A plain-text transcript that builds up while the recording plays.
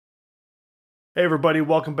Hey everybody,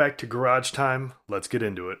 welcome back to Garage Time. Let's get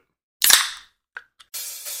into it.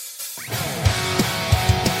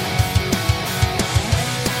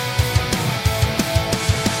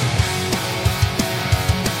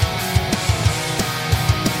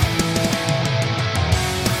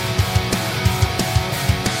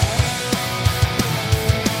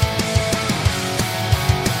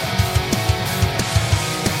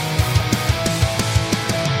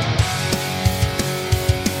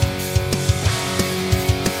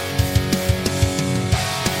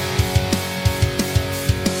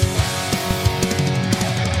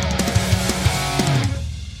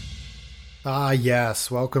 Yes.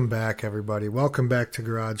 Welcome back, everybody. Welcome back to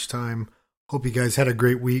Garage Time. Hope you guys had a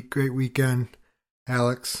great week, great weekend.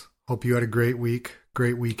 Alex, hope you had a great week,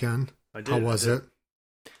 great weekend. I did. How was it?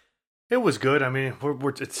 It was good. I mean,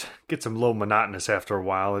 it gets a little monotonous after a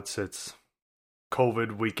while. It's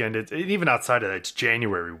COVID weekend. Even outside of that, it's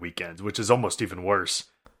January weekends, which is almost even worse.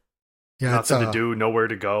 Yeah, nothing to do, nowhere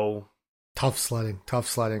to go. Tough sledding.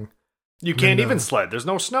 You can't even sled. There's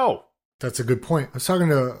no snow. That's a good point. I was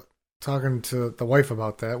talking to the wife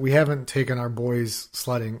about that. We haven't taken our boys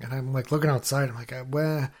sledding, and I'm like looking outside. I'm like,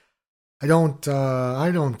 well, I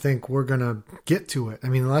don't think we're gonna get to it. I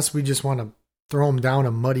mean, unless we just want to throw them down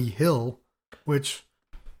a muddy hill, which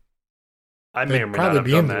I may or may not have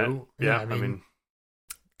done that. Yeah, I mean,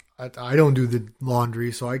 I don't do the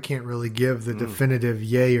laundry, so I can't really give the definitive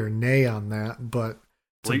yay or nay on that. But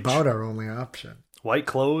it's bleach. About our only option. White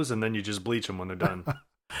clothes, and then you just bleach them when they're done.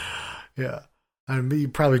 Yeah. I mean, you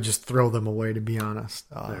probably just throw them away, to be honest.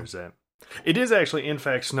 There's that. It is actually, in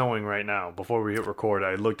fact, snowing right now. Before we hit record,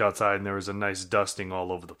 I looked outside and there was a nice dusting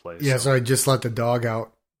all over the place. Yeah, so I just let the dog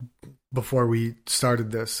out before we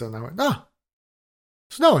started this, and I went,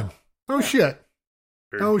 snowing. Oh, shit.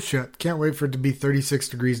 Sure. Oh, shit. Can't wait for it to be 36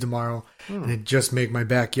 degrees tomorrow, and it just make my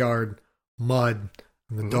backyard mud,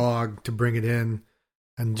 and the dog to bring it in,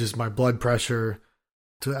 and just my blood pressure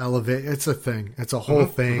to elevate. It's a thing. It's a whole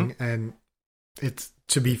thing, and it's,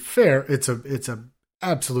 to be fair, it's a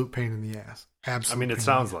absolute pain in the ass. Absolute. I mean, it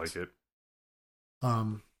sounds like it.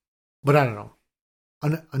 But I don't know.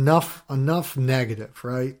 Enough negative,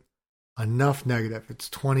 right? Enough negative. It's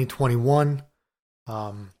 2021.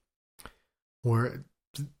 Where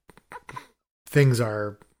things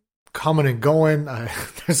are coming and going.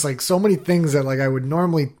 There's like so many things that like I would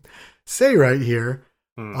normally say right here.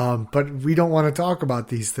 But we don't want to talk about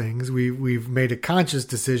these things. We've made a conscious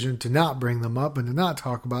decision to not bring them up and to not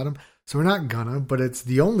talk about them. So we're not gonna, but it's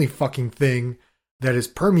the only fucking thing that is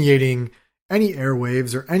permeating any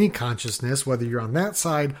airwaves or any consciousness, whether you're on that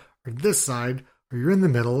side or this side or you're in the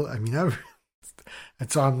middle. I mean,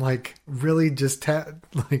 and so I'm like really just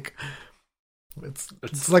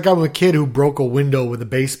it's like I'm a kid who broke a window with a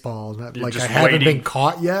baseball. That, like I haven't been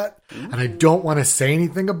caught yet, and I don't want to say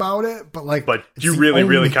anything about it. But you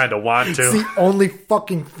really kind of want to. It's the only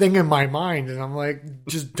fucking thing in my mind, and I'm like,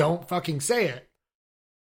 just don't fucking say it.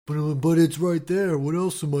 But it's right there. What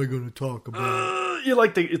else am I going to talk about?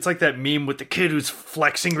 It's like that meme with the kid who's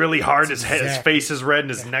flexing really hard. His face is red and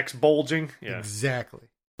his neck's bulging. Yeah, exactly.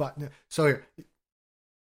 But so here,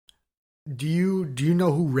 do you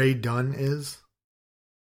know who Ray Dunn is?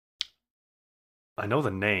 I know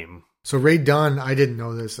the name. So Ray Dunn, I didn't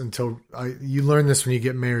know this until you learn this when you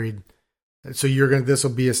get married. So you'll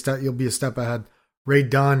be a step ahead. Ray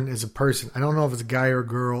Dunn is a person. I don't know if it's a guy or a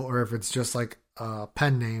girl or if it's just like a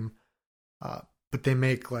pen name. But they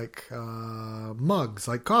make like mugs,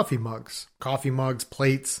 like coffee mugs,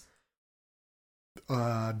 plates,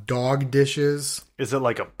 dog dishes. Is it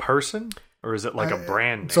like a person or is it like a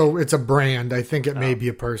brand name? So it's a brand. I think it may be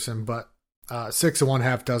a person, but 6 of one,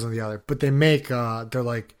 half dozen of the other. But they make, they're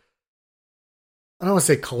like, I don't want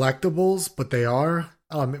to say collectibles, but they are.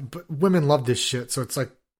 But women love this shit. So it's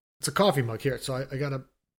like, it's a coffee mug here. So I gotta,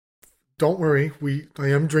 don't worry. I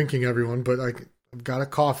am drinking, everyone, but I've got a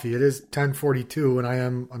coffee. It is 10:42 and I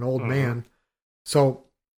am an old man. So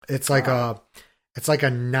it's like a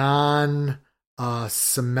non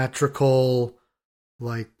symmetrical,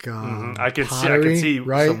 like I can pottery, see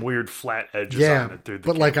right? Some weird flat edges on it through the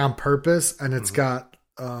but like on purpose, and it's got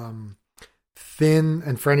thin,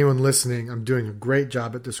 and for anyone listening, I'm doing a great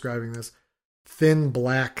job at describing this, thin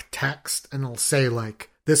black text, and it'll say like,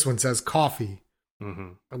 this one says coffee.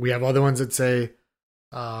 We have other ones that say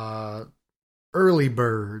early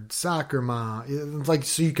bird, soccer mom. It's like,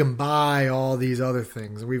 so you can buy all these other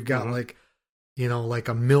things. We've got like, like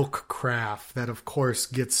a milk craft that of course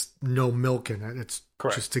gets no milk in it. It's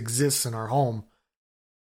just exists in our home.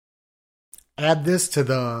 Add this to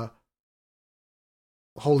the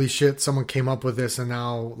holy shit, someone came up with this, and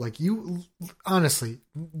now, like, you, honestly,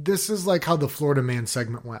 this is like how the Florida Man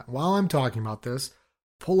segment went. While I'm talking about this,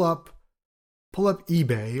 pull up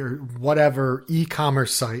eBay or whatever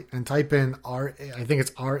e-commerce site and type in I think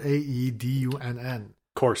it's RAEDUNN.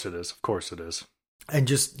 Of course it is. Of course it is. And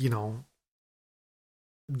just,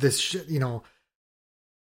 this shit,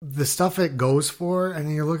 the stuff it goes for, and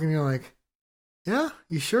then you're looking, you're like, yeah,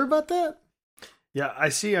 you sure about that? Yeah, I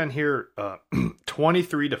see on here $23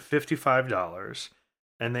 to $55,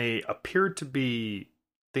 and they appear to be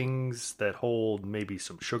things that hold maybe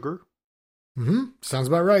some sugar. Mm-hmm. Sounds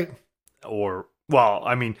about right. Or, well,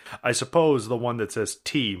 I mean, I suppose the one that says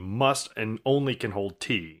tea must and only can hold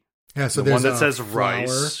tea. Yeah, so the there's one that says flour.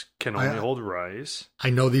 rice can only hold rice. I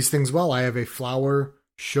know these things well. I have a flour,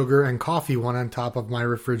 sugar, and coffee one on top of my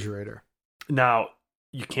refrigerator. Now,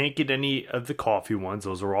 you can't get any of the coffee ones.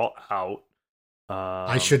 Those are all out.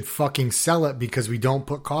 I should fucking sell it because we don't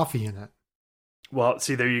put coffee in it. Well,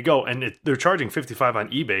 see, there you go. And they're charging $55 on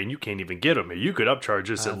eBay, and you can't even get them. You could upcharge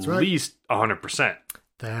this at least 100%.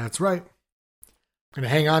 That's right. I'm going to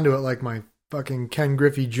hang on to it like my fucking Ken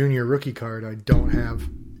Griffey Jr. rookie card I don't have.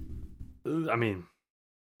 I mean,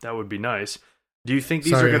 that would be nice. Do you think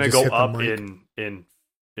these are going to go up in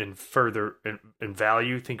further in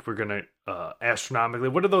value? Think we're going to astronomically?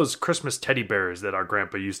 What are those Christmas teddy bears that our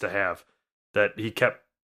grandpa used to have that he kept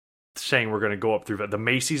saying we're going to go up through? The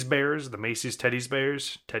Macy's bears, the Macy's Teddy's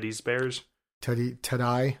bears? Teddy,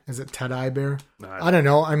 is it Teddy bear? I don't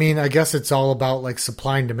know. I mean, I guess it's all about like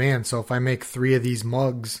supply and demand. So if I make 3 of these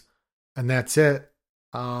mugs and that's it,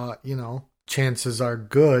 chances are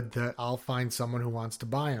good that I'll find someone who wants to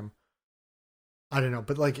buy them. I don't know,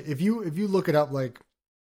 but like if you look it up, like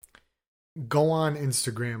go on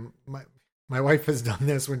Instagram. My wife has done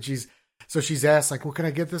this when she's asked like, well, can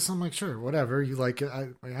I get this? I'm like, sure, whatever you like it. I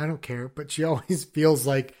don't care. But she always feels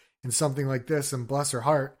like in something like this, and bless her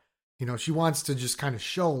heart, she wants to just kind of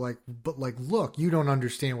show like, but like, look, you don't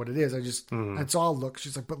understand what it is. That's all. Look,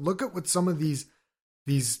 she's like, but look at what some of these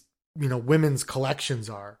women's collections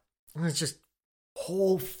are. And it's just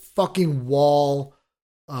whole fucking wall,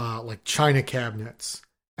 like china cabinets,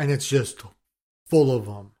 and it's just full of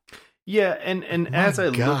them. Yeah, and as I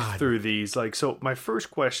look through these, like, so my first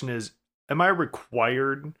question is, am I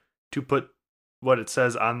required to put what it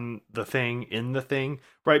says on the thing in the thing,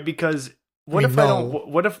 right? Because what if I don't?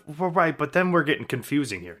 What if we're right? But then we're getting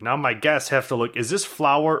confusing here. Now my guests have to look: is this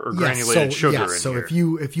flour or granulated sugar in here? So if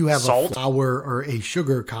you have salt? A flour or a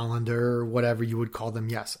sugar colander or whatever you would call them,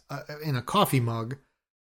 yes, in a coffee mug,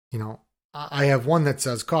 I have one that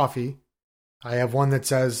says coffee. I have one that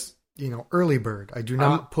says early bird. I do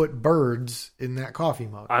not put birds in that coffee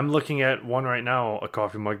mug. I'm looking at one right now, a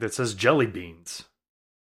coffee mug that says jelly beans.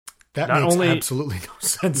 That makes absolutely no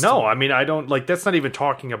sense. No, I mean, I don't like. That's not even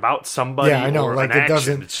talking about somebody. Yeah, I know. Or like an it action.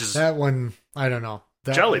 doesn't. It's just that one. I don't know.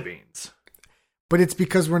 Jelly beans. But it's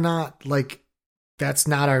because we're not like. That's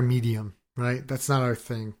not our medium, right? That's not our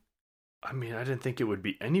thing. I mean, I didn't think it would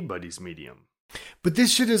be anybody's medium. But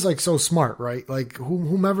this shit is like so smart, right? Like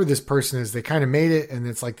whomever this person is, they kind of made it, and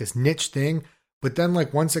it's like this niche thing. But then,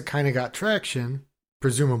 like once it kind of got traction,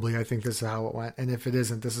 presumably, I think this is how it went. And if it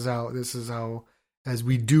isn't, this is how. As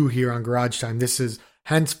we do here on Garage Time, this is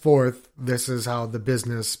how the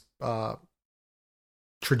business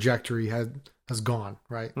trajectory has gone,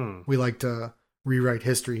 right? We like to rewrite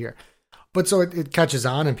history here. But so it catches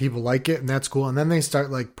on and people like it, and that's cool. And then they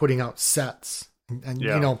start like putting out sets.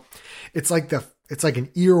 And it's like an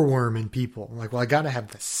earworm in people. Like, well, I got to have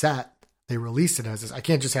the set. They release it as this. I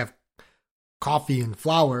can't just have coffee and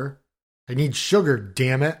flour. I need sugar,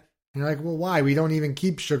 damn it. And you're like, well, why? We don't even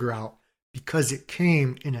keep sugar out. Because it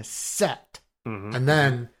came in a set. Mm-hmm. And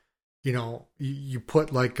then, you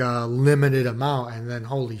put like a limited amount, and then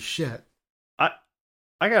holy shit. I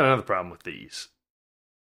got another problem with these.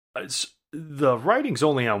 The writing's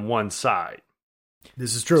only on one side.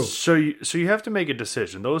 This is true. So you have to make a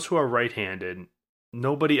decision. Those who are right-handed,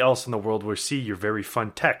 nobody else in the world will see your very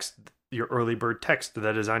fun text, your early bird text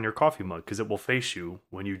that is on your coffee mug, because it will face you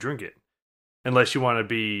when you drink it. Unless you want to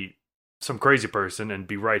be some crazy person and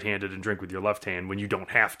be right-handed and drink with your left hand when you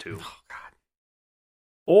don't have to. Oh, God.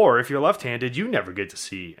 Or if you're left-handed, you never get to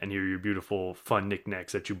see any of your beautiful, fun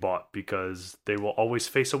knickknacks that you bought because they will always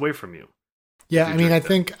face away from you. Yeah, I mean, I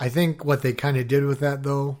think what they kind of did with that,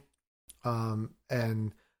 though,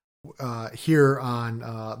 and here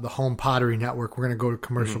on the Home Pottery Network, we're going to go to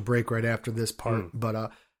commercial break right after this part,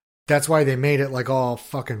 but that's why they made it like all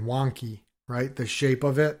fucking wonky, right? The shape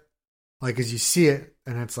of it. Like, as you see it,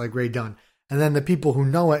 and it's like Ray Dunn. And then the people who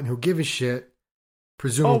know it and who give a shit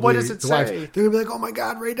presumably what does it the say? wives, they're gonna be like, "Oh my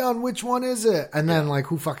God, Ray Dunn, which one is it?" And then like,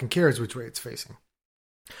 who fucking cares which way it's facing?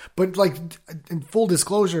 But like, in full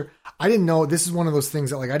disclosure, I didn't know. This is one of those things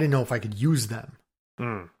that like I didn't know if I could use them.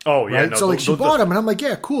 Oh yeah, right? no, so like she bought them, and I'm like,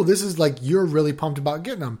 yeah, cool. This is like you're really pumped about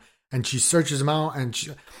getting them, and she searches them out, and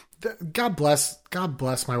God bless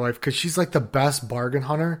my wife, because she's like the best bargain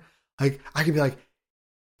hunter. Like I could be like,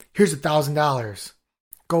 here's $1,000,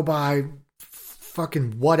 go buy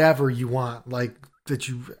fucking whatever you want, like that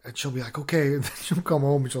you. And she'll be like, okay. And then she'll come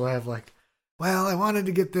home and she'll have like, well, I wanted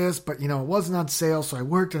to get this, but it wasn't on sale, so I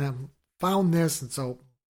worked and I found this, and so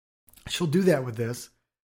she'll do that with this,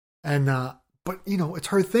 and but it's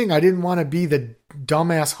her thing. I didn't want to be the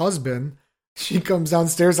dumbass husband. She comes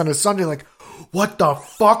downstairs on a Sunday like, what the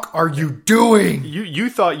fuck are you doing?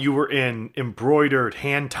 You thought you were in embroidered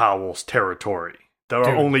hand towels territory that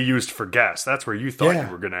are only used for guests. That's where you thought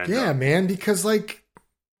you were going to end up. Yeah, man, because like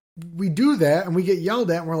we do that and we get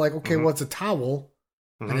yelled at and we're like, okay, what's a towel?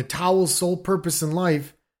 And a towel's sole purpose in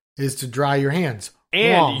life is to dry your hands.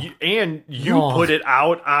 And you put it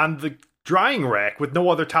out on the drying rack with no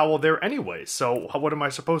other towel there anyway. So what am I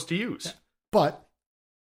supposed to use? But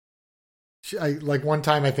like one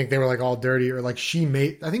time, I think they were like all dirty, or like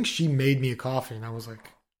I think she made me a coffee, and I was like,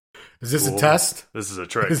 "Is this a test? This is a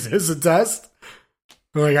trick. Is this a test?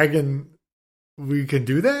 Like we can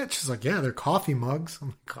do that?" She's like, "Yeah, they're coffee mugs."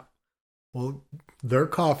 I'm like, "Well, they're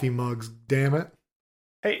coffee mugs, damn it."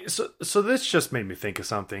 Hey, so this just made me think of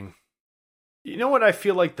something. You know what I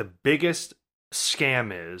feel like the biggest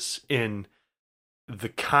scam is in the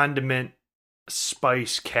condiment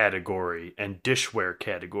spice category and dishware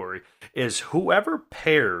category is whoever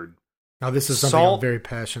paired. Now this is something I'm very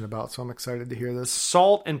passionate about, so I'm excited to hear this.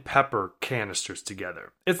 Salt and pepper canisters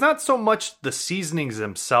together. It's not so much the seasonings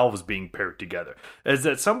themselves being paired together, as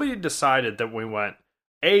that somebody decided that we went,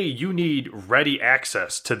 you need ready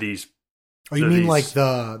access to these. Oh, you mean like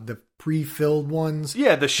the pre-filled ones?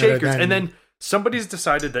 Yeah, the shakers. And then somebody's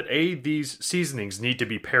decided that these seasonings need to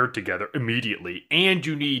be paired together immediately, and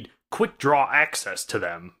you need quick draw access to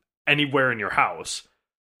them anywhere in your house.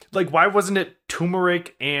 Like, why wasn't it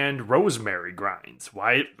turmeric and rosemary grinds?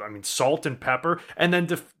 Why? I mean, salt and pepper. And then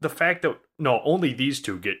the fact that, only these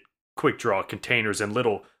two get quick draw containers and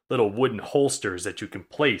little wooden holsters that you can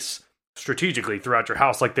place strategically throughout your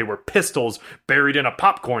house, like they were pistols buried in a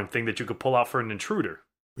popcorn thing that you could pull out for an intruder.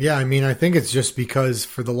 Yeah, I mean, I think it's just because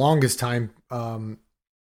for the longest time, the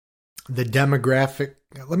demographic,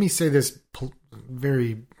 let me say this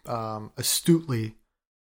very astutely,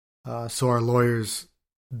 so our lawyers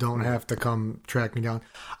don't have to come track me down.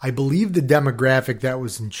 I believe the demographic that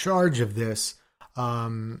was in charge of this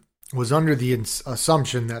was under the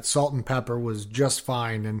assumption that salt and pepper was just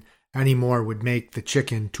fine, and any more would make the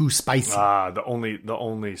chicken too spicy. The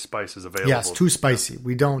only spices available. Yes, too spicy.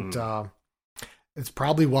 We don't. It's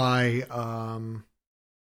probably why.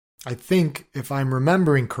 I think if I'm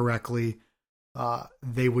remembering correctly,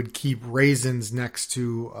 they would keep raisins next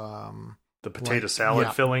to the potato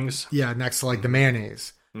salad fillings. Yeah, next to like the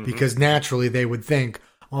mayonnaise, because naturally they would think,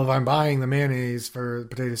 well, if I'm buying the mayonnaise for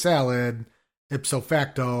potato salad, ipso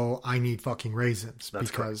facto, I need fucking raisins. That's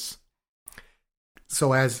because correct.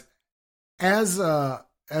 So as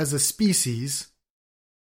a species,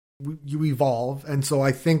 you evolve, and so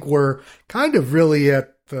I think we're kind of really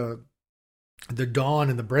at the dawn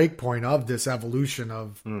and the break point of this evolution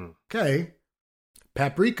of okay,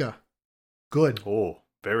 paprika, good. Oh,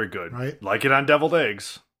 very good. Right? Like it on deviled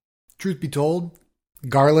eggs. Truth be told,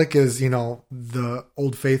 garlic is, the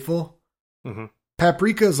old faithful. Mm-hmm.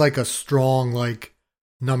 Paprika is like a strong, like,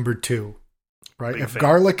 number 2, right? Big if fan.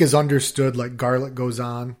 Garlic is understood, like garlic goes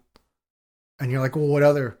on, and you're like, well, what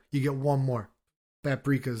other? You get one more.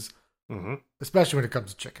 Paprika's, especially when it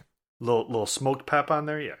comes to chicken. Little smoked pep on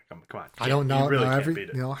there, yeah. Come on. I don't know. You really can't beat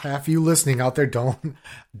it. Half you listening out there,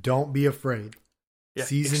 don't be afraid. Yeah,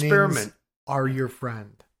 seasonings experiment. Are your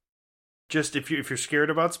friend. Just if you're scared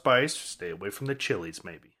about spice, stay away from the chilies.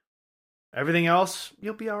 Maybe everything else,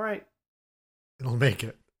 you'll be all right. It'll make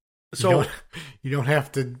it. So you don't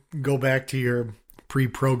have to go back to your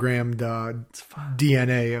pre-programmed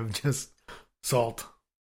DNA of just salt.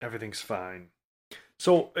 Everything's fine.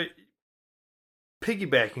 So,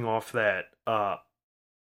 piggybacking off that,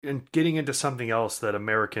 and getting into something else that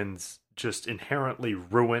Americans just inherently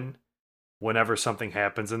ruin whenever something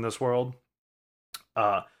happens in this world.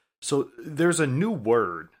 So there's a new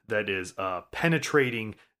word that is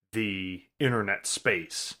penetrating the internet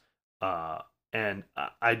space. And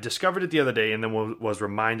I discovered it the other day and then was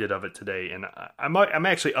reminded of it today. And I'm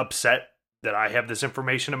actually upset that I have this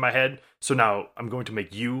information in my head. So now I'm going to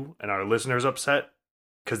make you and our listeners upset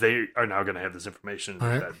because they are now going to have this information in their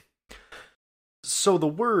right. head. So the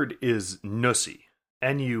word is Nussy,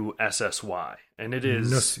 Nussy, and it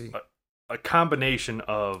is a combination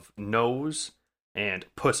of nose and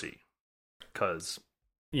pussy, because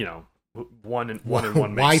one and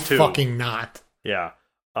one makes two. Why fucking not? Yeah,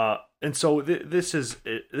 and so this is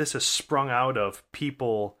sprung out of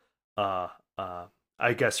people, I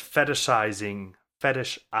guess fetishizing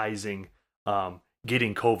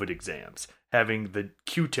getting COVID exams, having the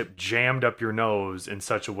Q-tip jammed up your nose in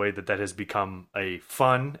such a way that has become a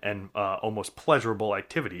fun and almost pleasurable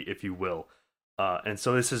activity, if you will. And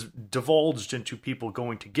so this is divulged into people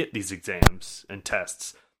going to get these exams and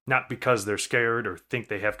tests, not because they're scared or think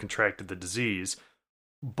they have contracted the disease,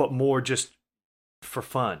 but more just for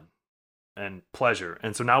fun and pleasure.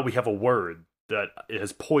 And so now we have a word that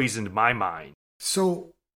has poisoned my mind.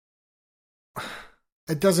 So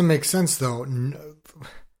it doesn't make sense, though.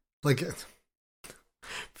 Like, I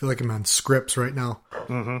feel like I'm on Scripps right now.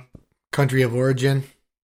 Mm-hmm. Country of origin.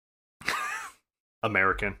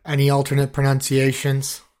 American. Any alternate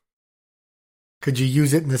pronunciations? Could you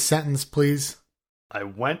use it in the sentence, please? I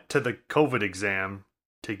went to the COVID exam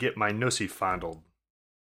to get my nussy fondled.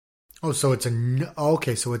 Oh, so it's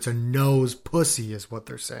so it's a nose pussy is what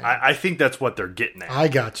they're saying. I think that's what they're getting at. I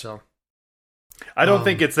gotcha. I don't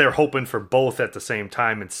think it's they're hoping for both at the same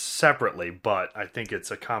time and separately, but I think it's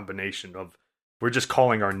a combination of we're just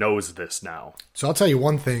calling our nose this now. So I'll tell you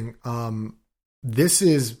one thing. I'm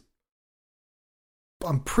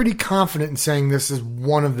pretty confident in saying this is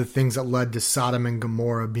one of the things that led to Sodom and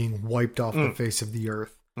Gomorrah being wiped off the face of the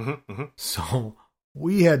earth. Mm-hmm, mm-hmm. So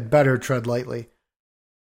we had better tread lightly.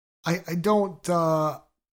 I don't, I've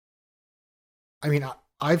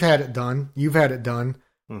had it done. You've had it done.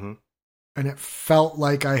 Mm-hmm. And it felt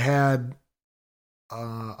like I had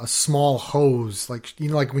a small hose. Like,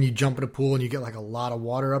 like when you jump in a pool and you get like a lot of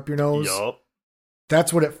water up your nose. Yup.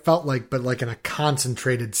 That's what it felt like, but like in a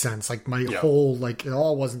concentrated sense. Like my whole, like it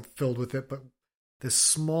all wasn't filled with it, but this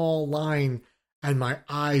small line and my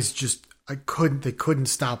eyes just, they couldn't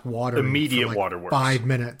stop watering. Immediate for like waterworks. 5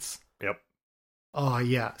 minutes. Yep. Oh,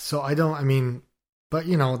 yeah. So but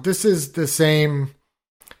this is the same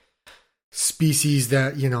species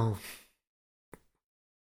that,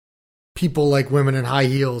 people like women in high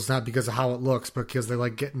heels, not because of how it looks, but because they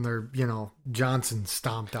like getting their, Johnson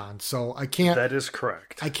stomped on. So I can't. That is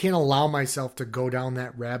correct. I can't allow myself to go down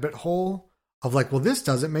that rabbit hole of like, well, this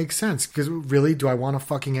doesn't make sense. Because really, do I want to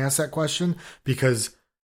fucking ask that question? Because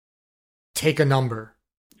take a number,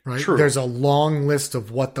 right? True. There's a long list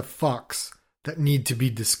of what the fucks that need to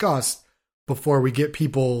be discussed before we get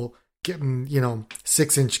people getting,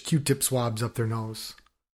 6-inch Q-tip swabs up their nose.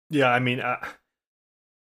 Yeah, I mean,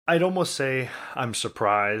 I'd almost say I'm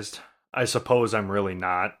surprised. I suppose I'm really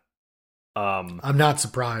not. I'm not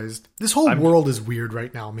surprised. This whole world is weird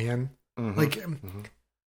right now, man. Mm-hmm, like,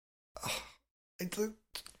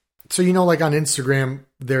 so like on Instagram,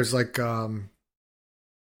 there's like,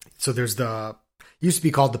 so there's used to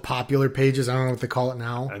be called the popular pages. I don't know what they call it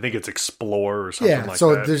now. I think it's Explore or something like that.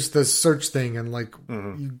 So there's the search thing and like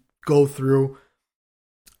you go through,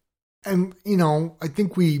 and I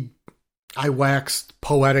think I waxed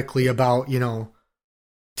poetically about,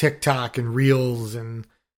 TikTok and Reels and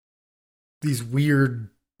these weird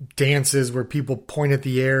dances where people point at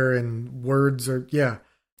the air and words are, yeah.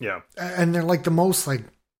 And they're like the most like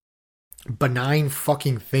benign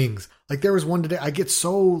fucking things. Like there was one today, I get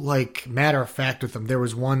so like matter of fact with them. There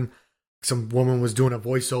was one, some woman was doing a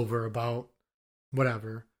voiceover about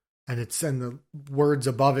whatever. And the words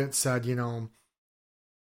above it said,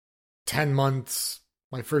 10 months,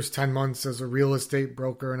 my first 10 months as a real estate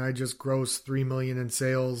broker, and I just grossed $3 million in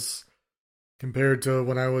sales compared to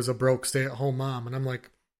when I was a broke stay-at-home mom. And I'm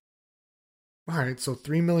like, all right, so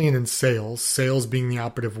 $3 million in sales being the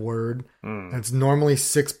operative word. And it's normally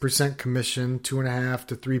 6% commission, 2.5%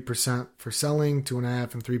 to 3% for selling,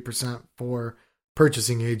 2.5% and 3% for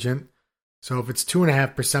purchasing agent. So if it's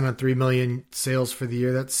 2.5% on 3 million sales for the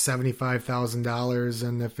year, that's $75,000.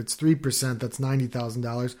 And if it's 3%, that's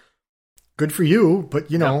 $90,000. Good for you, but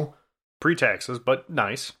pre-taxes, but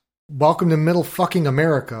nice. Welcome to middle fucking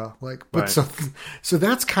America. Like, but right. so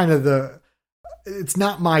that's kind of it's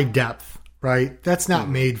not my depth, right? That's not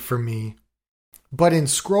made for me. But in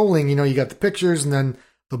scrolling, you got the pictures and then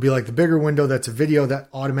there'll be like the bigger window. That's a video that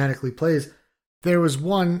automatically plays. There was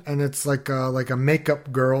one, and it's like a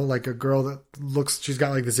makeup girl, like a girl that she's got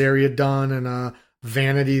like this area done and a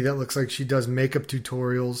vanity that looks like she does makeup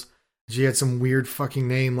tutorials. She had some weird fucking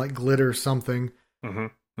name like Glitter something. Mm-hmm.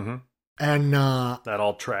 Mm-hmm. And that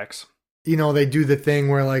all tracks. They do the thing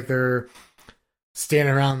where like they're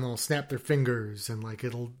standing around and they'll snap their fingers and like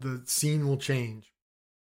the scene will change.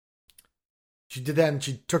 She did that and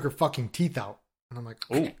she took her fucking teeth out. And I'm like,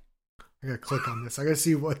 ooh, I gotta click on this. I gotta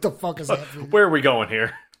see what the fuck is happening. Where are we going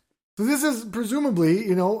here? So this is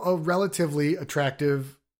presumably, a relatively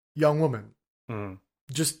attractive young woman. Mm.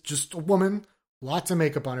 Just a woman, lots of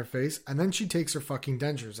makeup on her face, and then she takes her fucking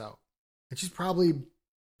dentures out. And she's probably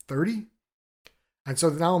 30. And so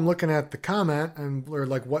now I'm looking at the comment or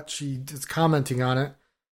like what she is commenting on it,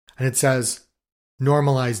 and it says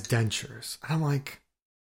normalized dentures. And I'm like,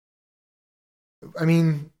 I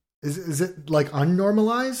mean, is it like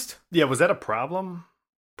unnormalized? Yeah, was that a problem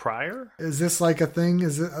prior? Is this like a thing?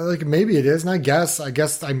 Is it like maybe it is? And I guess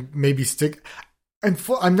I maybe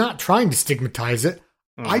I'm not trying to stigmatize it.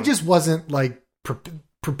 Mm-hmm. I just wasn't like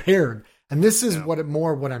prepared. And this is what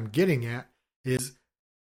I'm getting at is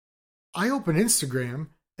I open Instagram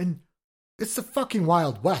and it's the fucking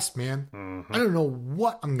Wild West, man. Mm-hmm. I don't know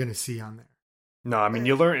what I'm going to see on there. No, I mean,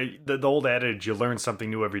 you learn the old adage, you learn something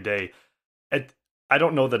new every day. I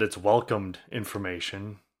don't know that it's welcomed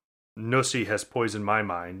information. Nussy has poisoned my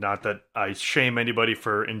mind. Not that I shame anybody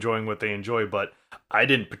for enjoying what they enjoy, but I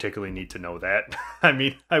didn't particularly need to know that. I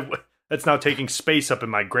mean, that's now taking space up in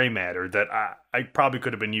my gray matter that I probably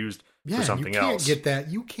could have been used for something else. You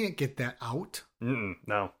can't get that out.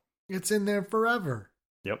 No. It's in there forever.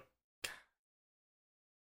 Yep.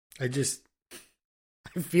 I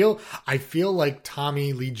feel like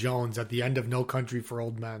Tommy Lee Jones at the end of No Country for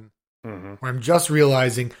Old Men. Mm-hmm. Where I'm just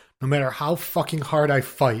realizing no matter how fucking hard I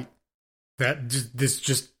fight, that this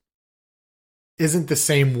just isn't the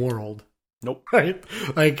same world. Nope. Right?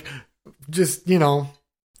 Like, just, go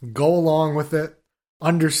along with it,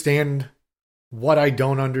 understand what I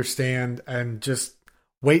don't understand, and just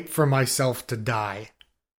wait for myself to die.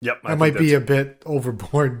 Yep. That might be a bit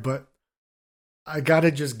overboard, but I gotta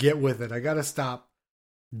just get with it. I gotta stop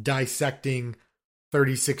dissecting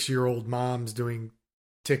 36-year-old moms doing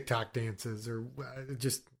TikTok dances or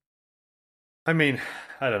just. I mean,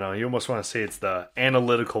 I don't know. You almost want to say it's the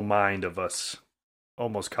analytical mind of us,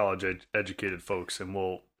 almost college educated folks, and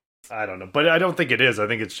I don't know, but I don't think it is. I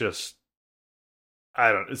think it's just,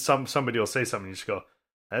 somebody will say something, and you just go,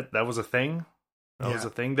 that was a thing. That was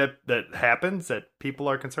a thing that happens that people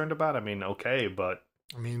are concerned about. I mean, okay, but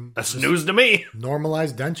that's news to me.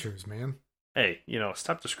 Normalize dentures, man. Hey,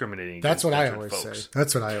 stop discriminating. That's what I always say.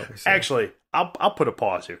 That's what I always say. Actually, I'll put a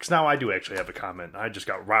pause here because now I do actually have a comment. I just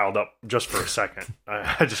got riled up just for a second.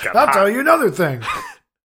 I just got. I'll tell you another thing.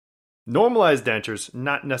 Normalized dentures,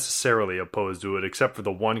 not necessarily opposed to it, except for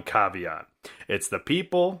the one caveat. It's the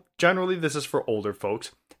people, generally this is for older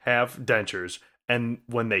folks, have dentures, and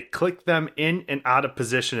when they click them in and out of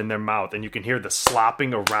position in their mouth, and you can hear the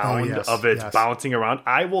slopping around of it bouncing around,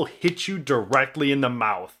 I will hit you directly in the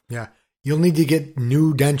mouth. Yeah. You'll need to get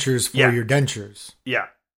new dentures for your dentures. Yeah.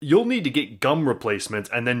 You'll need to get gum replacements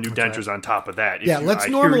and then new dentures on top of that. Let's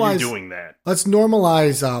normalize hear you doing that. Let's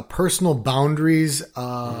normalize personal boundaries,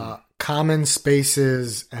 common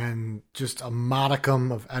spaces, and just a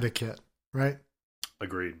modicum of etiquette, right?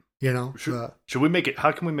 Agreed. Should we make it?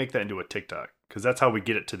 How can we make that into a TikTok? Because that's how we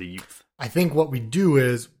get it to the youth. I think what we do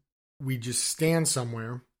is we just stand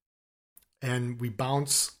somewhere and we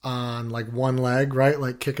bounce on like one leg, right?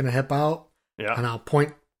 Like kicking a hip out. Yeah. And I'll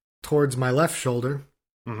point towards my left shoulder.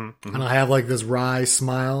 Mm-hmm. And I'll have like this wry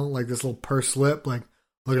smile, like this little pursed lip, like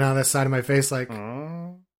looking out that side of my face, like,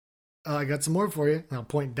 I got some more for you. And I'll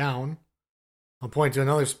point down. I'll point to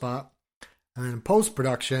another spot. And then in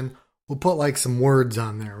post-production, we'll put like some words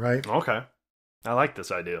on there, right? Okay. I like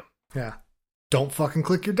this idea. Yeah. Don't fucking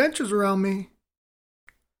click your dentures around me.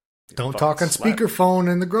 Don't talk on speakerphone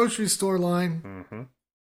in the grocery store line. Mm-hmm.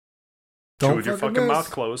 Don't with your fucking mouth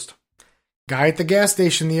closed. Guy at the gas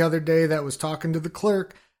station the other day that was talking to the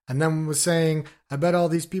clerk and then was saying, I bet all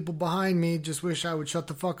these people behind me just wish I would shut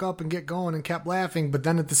the fuck up and get going, and kept laughing, but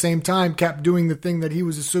then at the same time kept doing the thing that he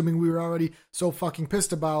was assuming we were already so fucking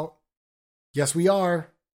pissed about. Yes, we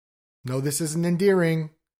are. No, this isn't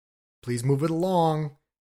endearing. Please move it along.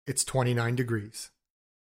 It's 29 degrees.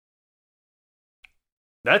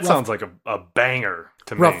 That sounds like a banger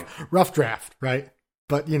to me. Rough draft, right?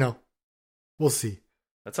 But, we'll see.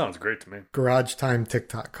 That sounds great to me. Garage Time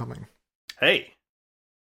TikTok coming. Hey,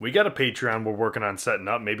 we got a Patreon we're working on setting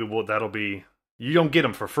up. Maybe that'll be... You don't get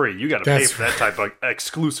them for free. You got to pay for that type of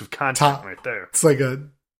exclusive content right there. It's like a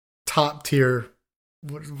top tier...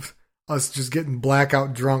 Us just getting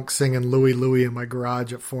blackout drunk singing Louie Louie in my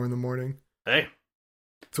garage at 4 a.m. Hey.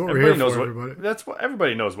 That's what we're here for, everybody. That's what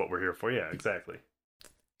everybody knows what we're here for. Yeah, exactly.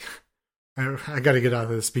 I got to get out of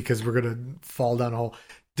this because we're going to fall down a hole.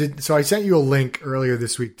 So I sent you a link earlier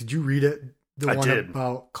this week. Did you read it? The one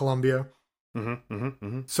about Colombia.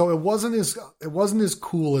 So it wasn't as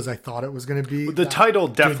cool as I thought it was going to be. The title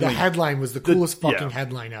definitely. The headline was the coolest fucking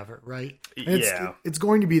headline ever, right? And it's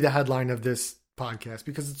going to be the headline of this podcast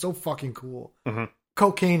because it's so fucking cool.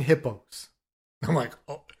 Cocaine hippos. I'm like,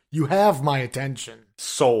 oh, you have my attention.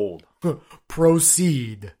 Sold.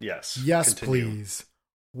 Proceed. Yes. Yes, continue. Please.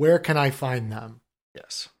 Where can I find them?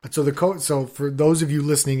 Yes. So so for those of you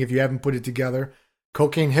listening, if you haven't put it together,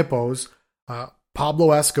 cocaine hippos.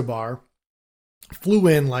 Pablo Escobar flew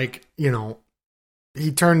in like,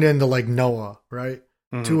 he turned into like Noah, right?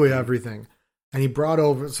 To everything. And he brought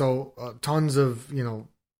over, tons of,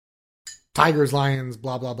 tigers, lions,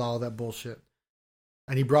 blah, blah, blah, all that bullshit.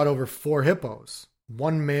 And he brought over 4 hippos,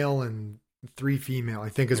 1 male and 3 female, I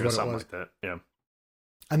think is what it was. Something like that, yeah.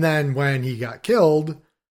 And then when he got killed,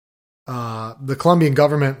 the Colombian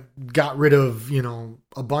government got rid of,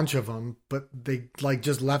 a bunch of them, but they like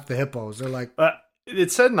just left the hippos. They're like,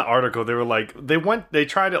 it said in the article, they were like, they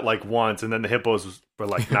tried it like once, and then the hippos were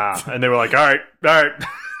like, nah. And they were like, all right.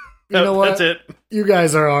 You know what? That's it. You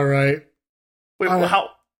guys are all right. Wait,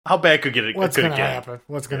 how bad could it What's going to happen?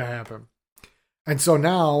 What's going to happen? And so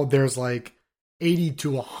now there's like 80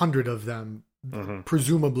 to 100 of them,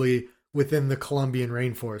 presumably within the Colombian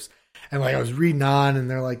rainforest. And like I was reading on, and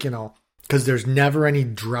they're like, because there's never any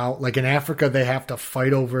drought. Like in Africa, they have to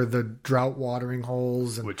fight over the drought watering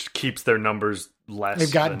holes, which keeps their numbers less.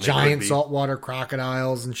 They've got giant saltwater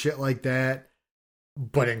crocodiles and shit like that.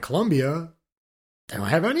 But in Colombia, they don't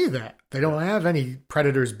have any of that. They don't have any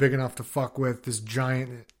predators big enough to fuck with this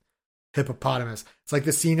giant hippopotamus. It's like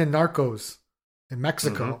the scene in Narcos in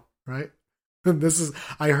Mexico, right?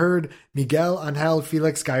 I heard Miguel Angel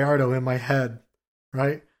Felix Gallardo in my head,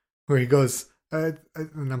 right? Where he goes, and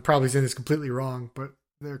I'm probably saying this completely wrong, but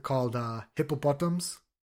they're called hippopotamus.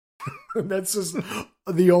 That's just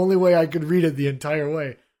the only way I could read it the entire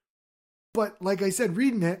way. But like I said,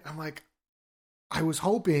 reading it, I'm like, I was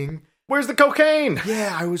hoping. Where's the cocaine?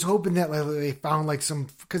 Yeah, I was hoping that like, they found like some,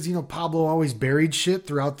 because Pablo always buried shit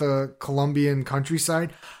throughout the Colombian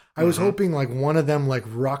countryside. I was hoping like one of them like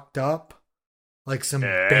rucked up like some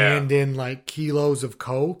abandoned like kilos of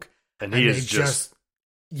coke, and he is just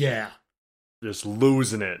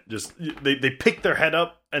losing it. Just they pick their head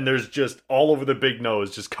up, and there's just all over the big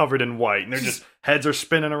nose, just covered in white, and they're just heads are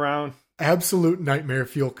spinning around. Absolute nightmare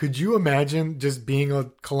fuel. Could you imagine just being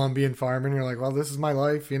a Colombian farmer and you're like, well, this is my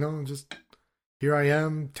life, just here I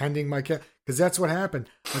am tending my cat. Because that's what happened.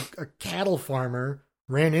 A cattle farmer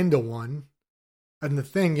ran into one. And the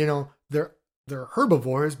thing, they're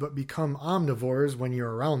herbivores, but become omnivores when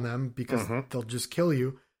you're around them because they'll just kill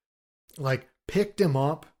you. Like, picked him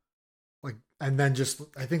up, like, and then just,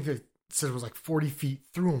 I think they said it was like 40 feet,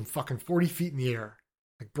 threw him fucking 40 feet in the air.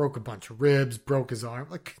 Like, broke a bunch of ribs, broke his arm.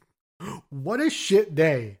 Like, what a shit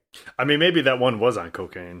day. I mean, maybe that one was on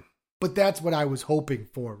cocaine. But that's what I was hoping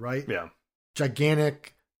for, right? Yeah.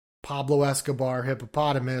 Gigantic Pablo Escobar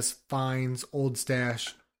hippopotamus finds old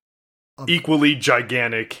stash. Equally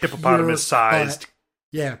gigantic, hippopotamus-sized.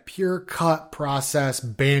 Pure cut,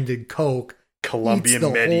 processed, banded coke. Colombian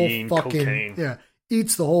Medellin cocaine. Yeah,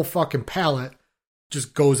 eats the whole fucking pallet.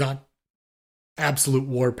 Just goes on absolute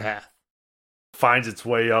warpath. Finds its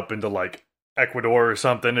way up into like Ecuador or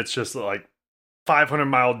something. It's just like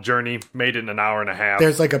 500-mile journey, made it in an hour and a half.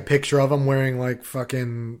 There's like a picture of him wearing like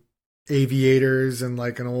fucking aviators and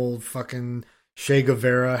like an old fucking Che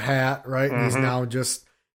Guevara hat, right? And he's now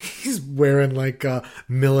he's wearing like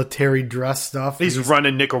military dress stuff. He's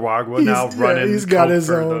running Nicaragua now. He's got his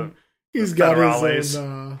own. He's got his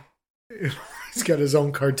own. He's got his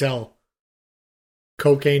own cartel.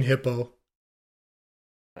 Cocaine hippo.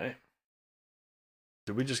 Hey,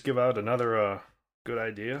 did we just give out another good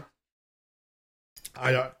idea?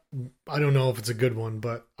 I don't know if it's a good one,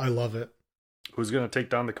 but I love it. Who's gonna take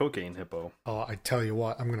down the cocaine hippo? Oh, I tell you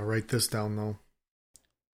what, I'm gonna write this down though.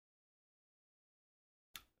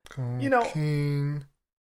 Cocaine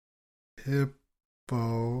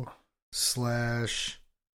hippo /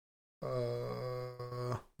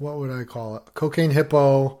 what would I call it? Cocaine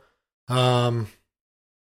hippo. I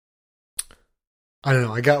don't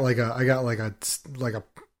know. I got like a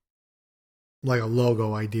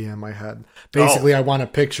logo idea in my head. Basically, I want a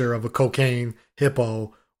picture of a cocaine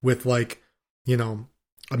hippo with like, a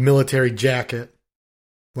military jacket,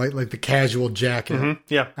 like the casual jacket, and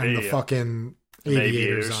the fucking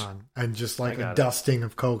aviators on, and just like a dusting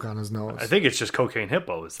of coke on his nose. I think it's just Cocaine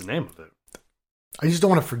Hippo is the name of it. I just don't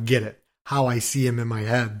want to forget it. How I see him in my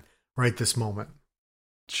head right this moment.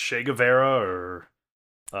 Che Guevara or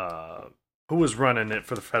who was running it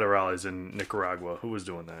for the Federales in Nicaragua? Who was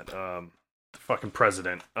doing that? The fucking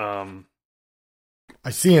president. I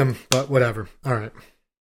see him, but whatever. All right.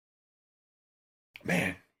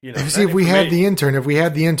 Man, if we had the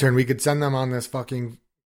intern, we could send them on this fucking.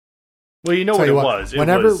 Well, you know what it was.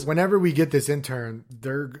 Whenever we get this intern,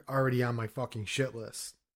 they're already on my fucking shit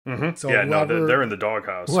list. Mm-hmm. So yeah, they're in the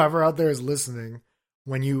doghouse. Whoever out there is listening,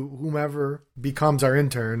 whomever becomes our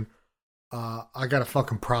intern, I got a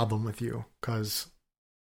fucking problem with you, because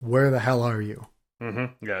where the hell are you?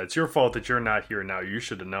 Mm-hmm. Yeah, it's your fault that you're not here now. You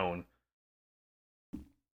should have known.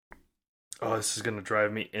 Oh, this is going to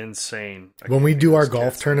drive me insane. When we do our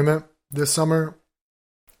golf tournament this summer,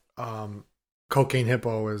 Cocaine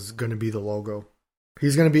Hippo is going to be the logo.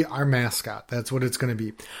 He's going to be our mascot. That's what it's going to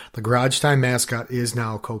be. The Garage Time mascot is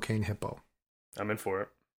now Cocaine Hippo. I'm in for it.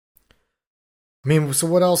 I mean, so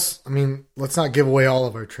what else? I mean, let's not give away all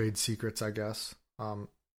of our trade secrets, I guess.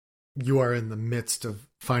 You are in the midst of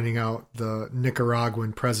finding out the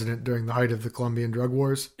Nicaraguan president during the height of the Colombian drug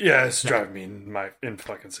wars. Yeah, it's driving me in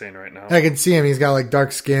fucking insane right now. I can see him. He's got like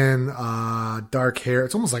dark skin, dark hair.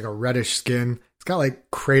 It's almost like a reddish skin. It's got like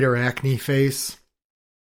crater acne face.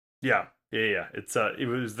 Yeah. It's it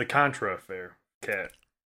was the Contra affair, cat.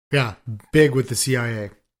 Yeah, big with the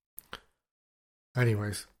CIA.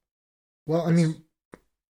 Anyways, well, I mean,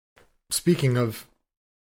 speaking of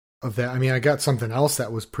that, I mean, I got something else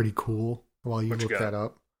that was pretty cool while you looked that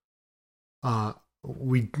up.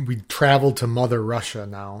 We traveled to Mother Russia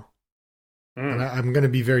now. And I'm going to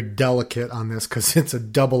be very delicate on this because it's a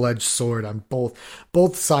double-edged sword on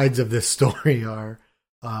both sides of this story are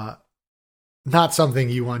not something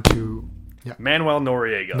you want to. Yeah. Manuel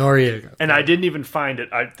Noriega. And I didn't even find it.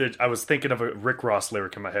 I was thinking of a Rick Ross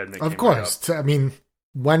lyric in my head. And it of course. I mean,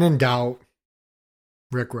 when in doubt,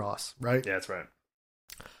 Rick Ross, right? Yeah, that's right.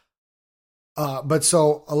 But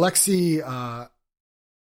so Alexei,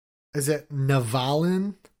 is it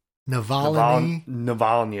Navalny?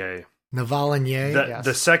 Navalny. Yes.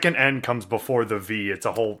 The second N comes before the V. It's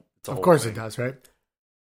a whole. Of course it does, right?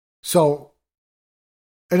 So,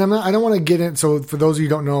 and I don't want to get in. So, for those of you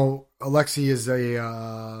who don't know, Alexei is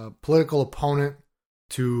a political opponent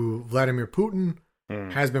to Vladimir Putin.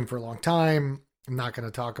 Has been for a long time. I'm not going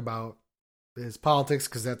to talk about his politics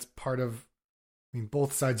because that's part of. I mean,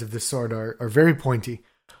 both sides of this sword are very pointy.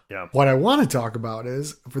 Yeah. What I want to talk about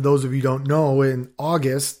is, for those of you who don't know, in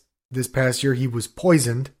August this past year, he was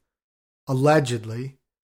poisoned, allegedly.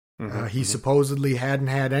 He supposedly hadn't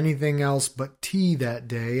had anything else but tea that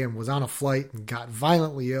day and was on a flight and got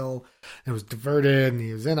violently ill and was diverted, and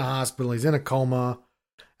he was in a hospital. He's in a coma.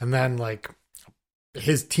 And then, like,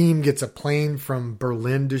 his team gets a plane from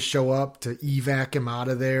Berlin to show up to evac him out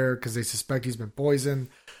of there because they suspect he's been poisoned.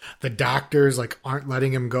 The doctors aren't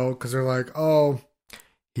letting him go because they're like, oh,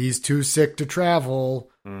 he's too sick to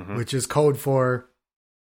travel, which is code for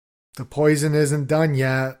the poison isn't done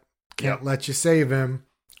yet. Can't let you save him.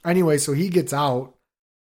 Anyway, so he gets out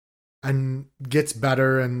and gets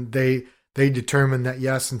better, and they determine that,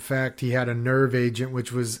 yes, in fact, he had a nerve agent,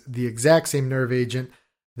 which was the exact same nerve agent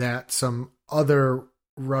that some other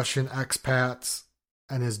Russian expats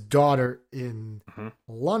and his daughter in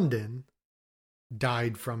London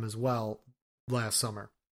died from as well last summer.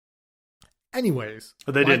 Anyways.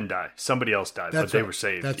 They didn't die. Somebody else died, but they were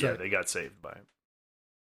saved. That's right. They got saved by it.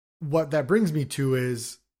 What that brings me to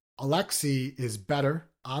is Alexei is better,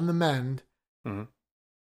 on the mend,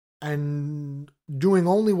 and doing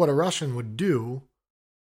only what a Russian would do,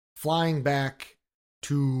 flying back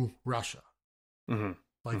to Russia.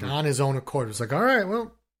 On his own accord. It's like, all right,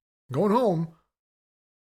 well, going home.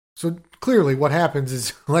 So clearly what happens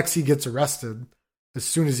is Alexei gets arrested as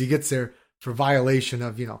soon as he gets there for violation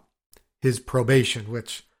of, his probation,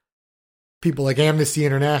 which people like Amnesty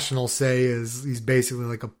International say is he's basically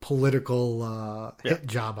like a political hit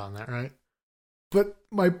job on that, right? But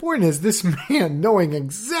my point is, this man, knowing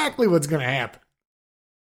exactly what's going to happen,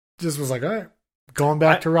 just was like, all right, going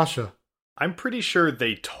back to Russia. I'm pretty sure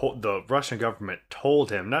the Russian government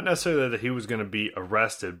told him, not necessarily that he was going to be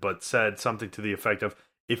arrested, but said something to the effect of,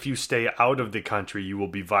 if you stay out of the country, you will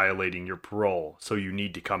be violating your parole, so you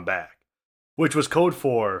need to come back. Which was code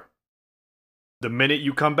for, the minute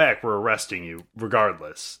you come back, we're arresting you,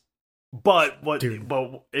 regardless. But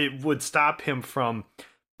it would stop him from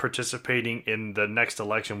participating in the next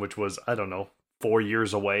election, which was, 4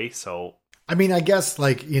 years away, so... I mean, I guess,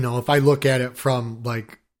 if I look at it from,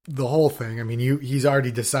 the whole thing, I mean, he's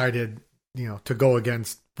already decided, to go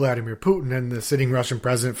against Vladimir Putin and the sitting Russian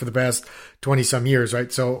president for the past 20-some years,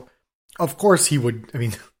 right? So, of course he would, I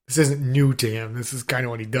mean, this isn't new to him. This is kind of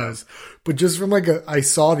what he does. But just from I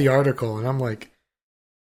saw the article and I'm like,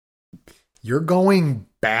 you're going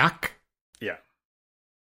back? Yeah.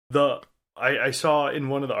 I saw in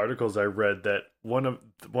one of the articles I read that one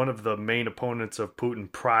of the main opponents of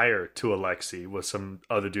Putin prior to Alexei was some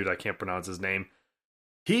other dude, I can't pronounce his name.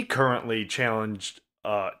 He currently challenges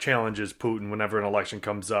Putin whenever an election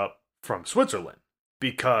comes up from Switzerland,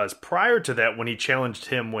 because prior to that, when he challenged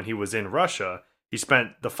him when he was in Russia, he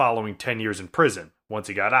spent the following 10 years in prison. Once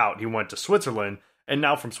he got out, he went to Switzerland, and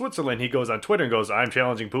now from Switzerland, he goes on Twitter and goes, "I'm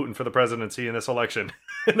challenging Putin for the presidency in this election."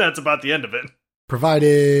 And that's about the end of it.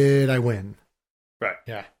 Provided I win. Right.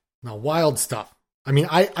 Yeah. No, wild stuff. I mean,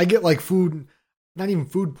 I get like food, not even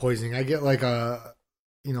food poisoning. I get like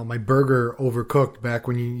my burger overcooked back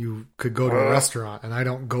when you could go to a restaurant, and I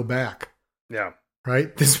don't go back. Yeah.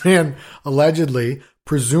 Right? This man allegedly,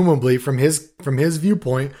 presumably from his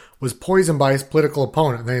viewpoint, was poisoned by his political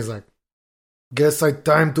opponent. And then he's like, "Guess it's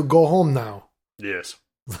time to go home now." Yes.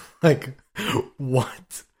 Like,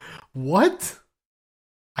 what? What?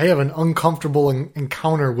 I have an uncomfortable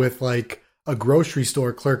encounter with like a grocery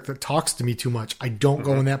store clerk that talks to me too much. I don't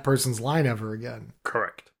go in that person's line ever again.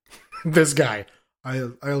 Correct. This guy,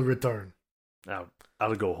 I'll return.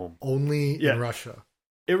 I'll go home. Only in Russia.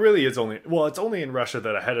 It really is it's only in Russia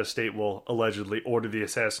that a head of state will allegedly order the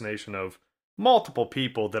assassination of multiple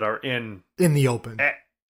people that are in the open.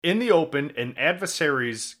 In the open, in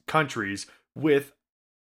adversaries' countries, with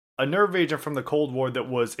a nerve agent from the Cold War that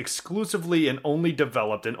was exclusively and only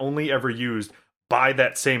developed and only ever used by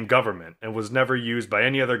that same government and was never used by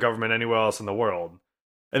any other government anywhere else in the world.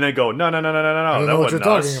 And then go, no, I don't know what you're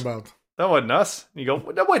talking about. That wasn't us. And you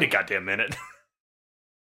go, "No, wait a goddamn minute."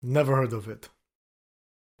 Never heard of it.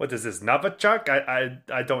 What is this, Novichok?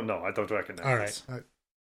 I don't know. I don't recognize All right. this.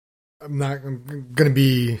 I'm going to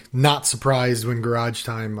be not surprised when Garage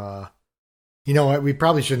Time... you know what? We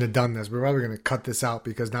probably shouldn't have done this. We're probably going to cut this out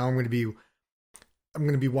because now I'm going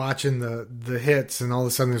to be watching the hits, and all of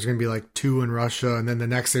a sudden there's going to be like 2 in Russia, and then the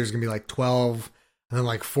next day there's going to be like 12, and then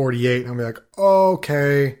like 48, and I'll be like,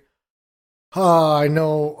 okay. I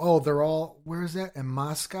know. Oh, they're all... Where is that? In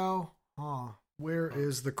Moscow? Oh, where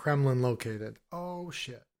is the Kremlin located? Oh,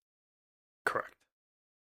 shit. Correct.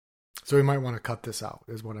 So we might want to cut this out,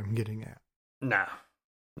 is what I'm getting at. Nah,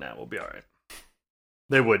 we'll be all right.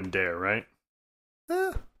 They wouldn't dare, right?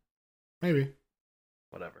 Maybe.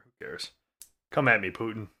 Whatever, who cares? Come at me,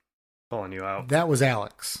 Putin. Calling you out. That was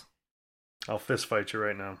Alex. I'll fist fight you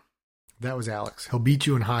right now. That was Alex. He'll beat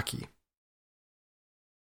you in hockey.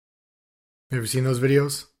 You ever seen those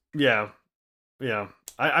videos? Yeah.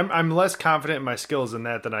 I'm less confident in my skills in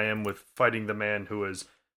that than I am with fighting the man who has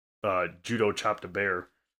judo chopped a bear.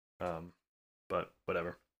 But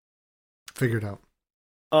whatever. Figured out.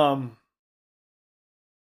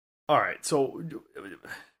 All right, so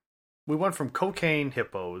we went from cocaine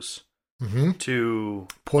hippos to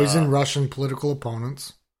poison Russian political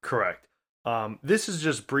opponents. Correct. This is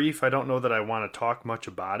just brief. I don't know that I want to talk much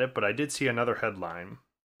about it, but I did see another headline.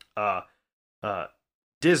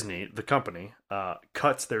 Disney, the company,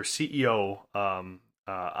 cuts their CEO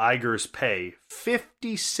Iger's pay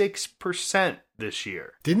 56% this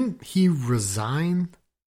year. Didn't he resign?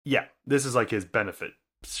 Yeah, this is like his benefit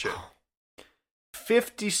shit.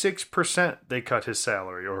 56% they cut his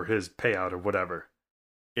salary or his payout or whatever.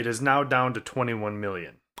 It is now down to $21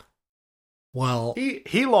 million. Well,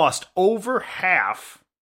 he lost over half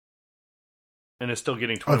and is still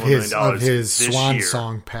getting $21 million of his this swan year.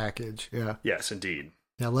 Song package. Yeah. Yes, indeed.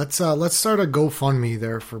 Yeah, let's start a GoFundMe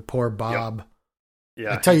there for poor Bob. Yep.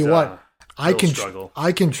 Yeah. I tell you what, I struggle.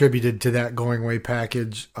 contributed to that going away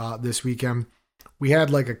package this weekend. We had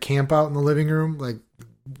like a camp out in the living room, like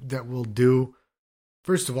that we'll do.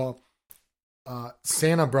 First of all,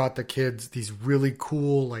 Santa brought the kids these really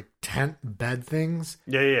cool like tent bed things.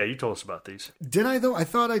 Yeah, you told us about these. Did I though? I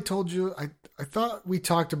thought I told you. I thought we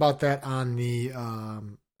talked about that on the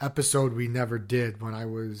episode we never did when I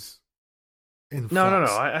was in No.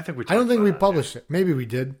 I think we. I don't think we published it. Maybe we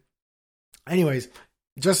did. Anyways,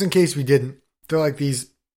 just in case we didn't, they're like these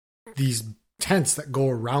tents that go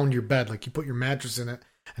around your bed. Like you put your mattress in it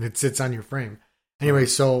and it sits on your frame. Anyway,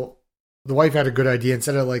 so the wife had a good idea.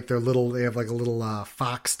 Instead of like they have like a little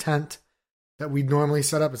fox tent that we'd normally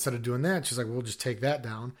set up. Instead of doing that, she's like, we'll just take that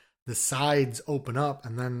down. The sides open up,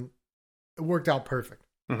 and then it worked out perfect.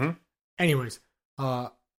 Mm-hmm. Anyways,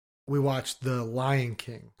 we watched The Lion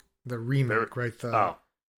King, the remake, right?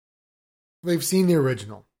 They've seen the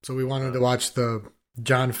original, so we wanted to watch the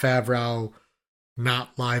Jon Favreau,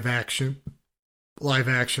 not live action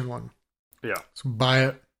one. Yeah. So buy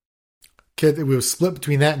it. We were split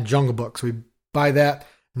between that and Jungle Book. So we buy that.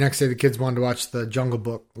 Next day, the kids wanted to watch the Jungle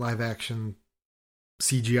Book live action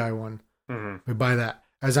CGI one. Mm-hmm. We buy that.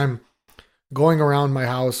 As I'm going around my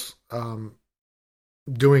house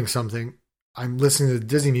doing something, I'm listening to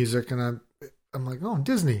Disney music, and I'm like, oh,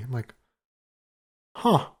 Disney. I'm like,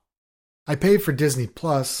 huh. I paid for Disney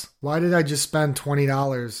Plus. Why did I just spend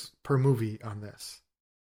 $20 per movie on this?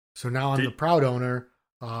 So now I'm the proud owner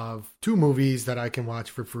of 2 movies that I can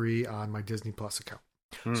watch for free on my Disney Plus account.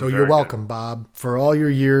 So you're welcome, Bob, for all your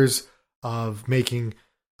years of making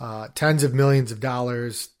tens of millions of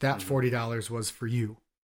dollars. That $40 was for you.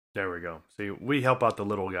 There we go. See, we help out the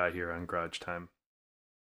little guy here on Garage Time.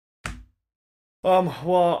 Well,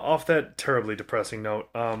 off that terribly depressing note,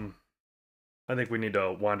 I think we need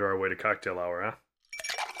to wander our way to cocktail hour, huh?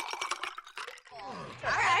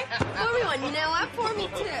 All right, pour me one. You know what? Pour me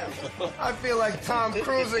 2. I feel like Tom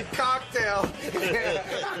Cruise in Cocktail.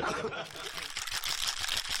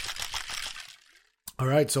 All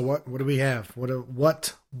right, so what do we have?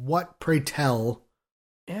 What pray tell,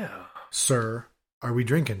 sir, are we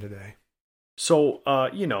drinking today? So,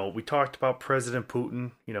 we talked about President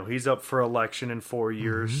Putin. He's up for election in 4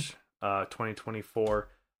 years, 2024.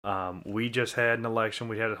 We just had an election.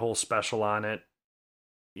 We had a whole special on it.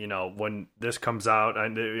 When this comes out, I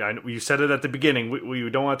you said it at the beginning. We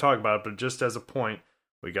don't want to talk about it, but just as a point,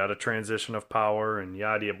 we got a transition of power and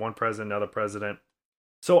yada. You have one president, another president.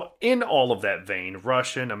 So in all of that vein,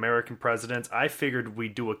 Russian, American presidents, I figured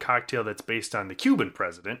we'd do a cocktail that's based on the Cuban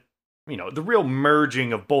president. The real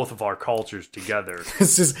merging of both of our cultures together.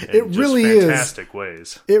 It really is fantastic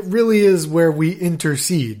ways. It really is where we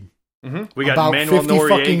intercede. Mm-hmm. We got about Manuel 50 Noriega.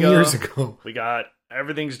 Fucking years ago. We got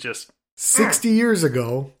everything's just 60 years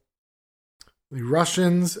ago. The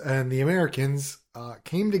Russians and the Americans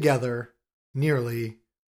came together nearly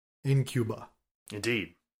in Cuba.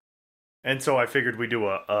 Indeed. And so I figured we'd do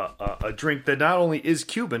a drink that not only is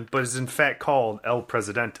Cuban, but is in fact called El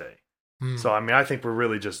Presidente. So, I think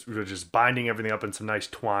we're just binding everything up in some nice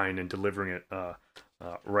twine and delivering it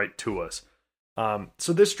right to us.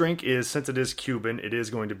 So this drink is, since it is Cuban, it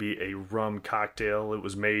is going to be a rum cocktail. It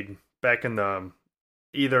was made back in the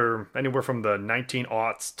either anywhere from the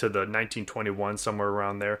 1900s to the 1921, somewhere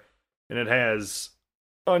around there. And it has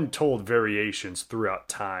untold variations throughout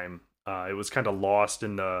time. It was kind of lost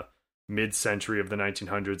in the mid-century of the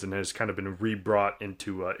 1900s and has kind of been rebrought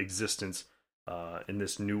into existence in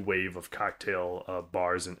this new wave of cocktail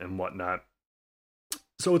bars and whatnot.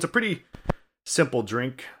 So it's a pretty simple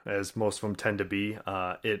drink, as most of them tend to be.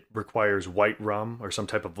 It requires white rum or some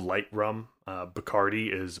type of light rum.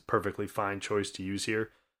 Bacardi is a perfectly fine choice to use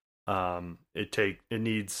here. It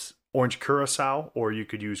needs orange curacao, or you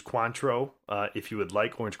could use Cointreau if you would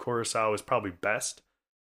like. Orange curacao is probably best.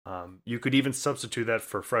 You could even substitute that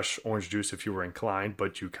for fresh orange juice if you were inclined,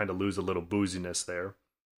 but you kind of lose a little booziness there.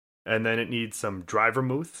 And then it needs some dry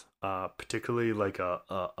vermouth, particularly like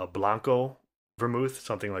a Blanco vermouth,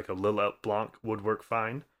 something like a Lillet Blanc would work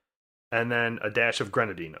fine. And then a dash of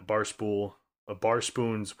grenadine, a bar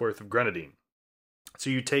spoon's worth of grenadine.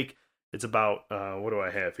 So you take, it's about, what do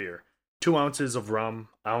I have here? 2 ounces of rum,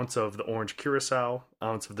 ounce of the orange curacao,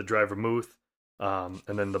 ounce of the dry vermouth,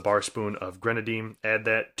 and then the bar spoon of grenadine. Add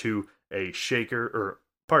that to a shaker,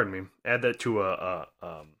 add that to a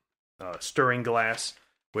stirring glass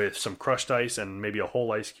with some crushed ice and maybe a whole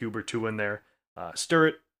ice cube or 2 in there. Stir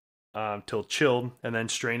it till chilled, and then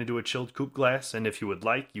strain into a chilled coupe glass. And if you would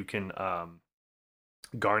like, you can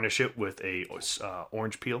garnish it with a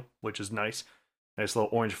orange peel, which is nice. Nice little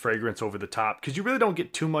orange fragrance over the top, because you really don't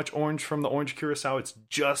get too much orange from the orange curacao. It's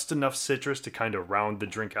just enough citrus to kind of round the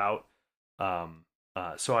drink out.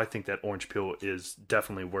 So I think that orange peel is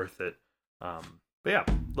definitely worth it. But yeah,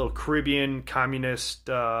 little Caribbean communist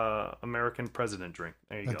American president drink.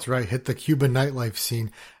 There you go. That's right. Hit the Cuban nightlife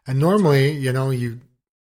scene. And normally, you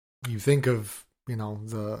think of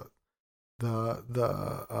the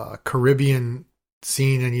Caribbean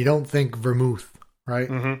scene, and you don't think vermouth, right?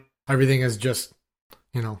 Mm-hmm. Everything is just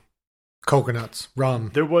coconuts,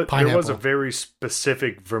 rum, pineapple. There was a very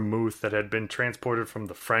specific vermouth that had been transported from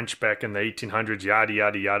the French back in the 1800s, yada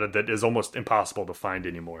yada yada, that is almost impossible to find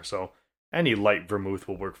anymore. So any light vermouth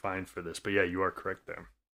will work fine for this. But yeah, you are correct there.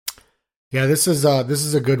 Yeah, this is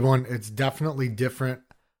a good one. It's definitely different.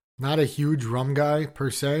 Not a huge rum guy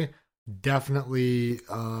per se. Definitely,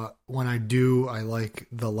 when I like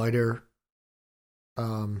the lighter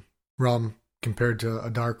rum compared to a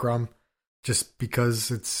dark rum, just because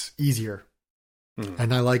it's easier.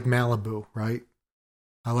 And I like Malibu, right?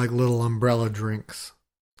 I like little umbrella drinks.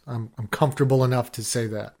 I'm comfortable enough to say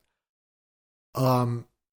that.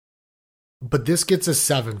 But this gets a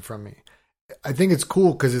 7 from me. I think it's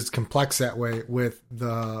cool because it's complex that way with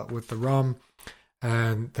the rum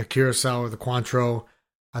and the curacao or the Cointreau,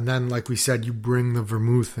 and then like we said, you bring the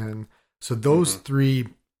vermouth in. So those 3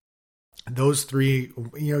 those three,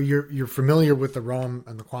 you're familiar with the rum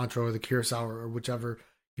and the Cointreau or the Curacao or whichever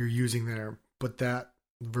you're using there, but that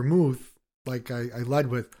vermouth, like I led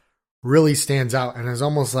with, really stands out and is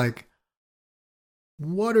almost like,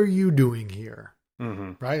 what are you doing here?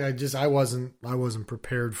 Mm-hmm. Right? I wasn't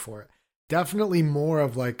prepared for it. Definitely more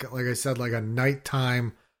of like I said, like a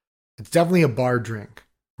nighttime. It's definitely a bar drink,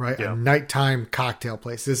 right? Yeah. A nighttime cocktail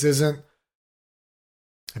place. This isn't.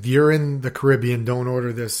 If you're in the Caribbean, don't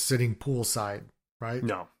order this sitting poolside, right?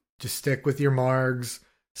 No. Just stick with your margs,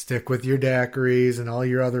 stick with your daiquiris and all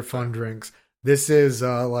your other fun drinks. This is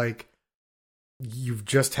like you've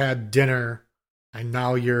just had dinner and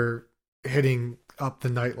now you're hitting up the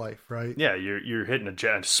nightlife, right? Yeah, you're hitting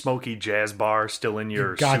a smoky jazz bar, still in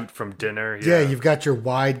your suit from dinner. Yeah, you've got your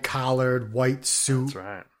wide collared white suit. That's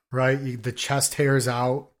right. Right? The chest hair's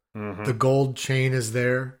out. Mm-hmm. The gold chain is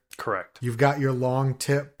there. Correct. You've got your long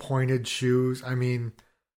tip pointed shoes. I mean,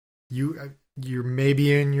 you're maybe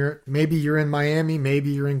you're in Miami,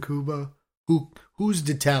 maybe you're in Cuba. Who's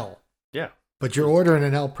to tell? Yeah. But you're ordering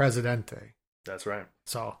an El Presidente. That's right.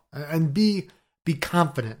 So, and be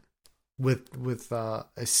confident with a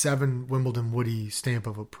 7 Wimbledon Woody stamp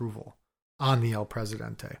of approval on the El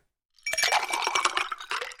Presidente.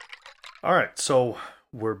 All right, so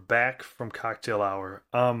we're back from cocktail hour.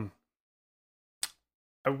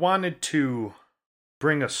 I wanted to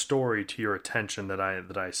bring a story to your attention that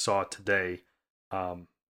I saw today.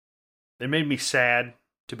 It made me sad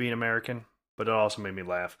to be an American, but it also made me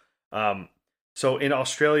laugh. So in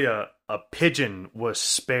Australia, a pigeon was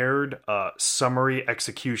spared summary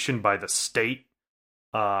execution by the state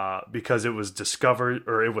because it was discovered,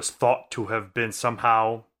 or it was thought to have been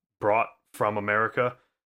somehow brought from America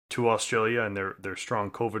to Australia, and their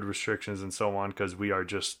strong COVID restrictions and so on, because we are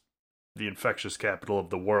just the infectious capital of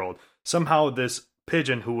the world. Somehow this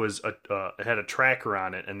pigeon, who was had a tracker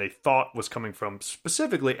on it, and they thought was coming from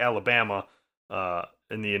specifically Alabama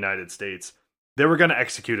in the United States, they were going to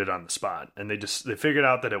execute it on the spot, and they figured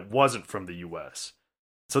out that it wasn't from the U.S.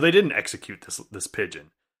 So they didn't execute this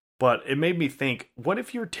pigeon. But it made me think, what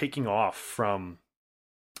if you're taking off from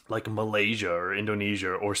like Malaysia or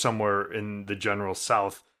Indonesia or somewhere in the general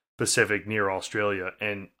South Pacific near Australia,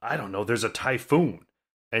 and I don't know, there's a typhoon,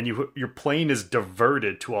 and your plane is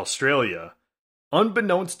diverted to Australia,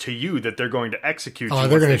 unbeknownst to you that they're going to execute you. Oh,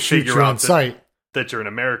 they're going to shoot you on sight. That you're an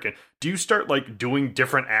American. Do you start like doing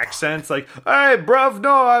different accents? Like, hey, bruv,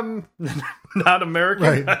 no, I'm not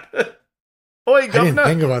American. Right. Oi, I governor. didn't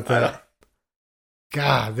think about that.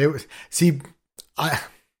 God,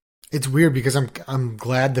 it's weird because I'm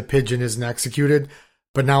glad the pigeon isn't executed,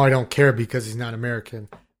 but now I don't care because he's not American.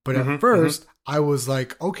 But at first, I was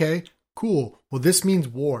like, okay, cool. Well, this means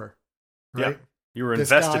war, right? Yeah, you were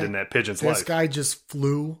invested in that pigeon's life. This guy just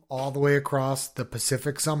flew all the way across the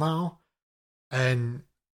Pacific somehow, and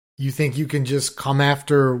you think you can just come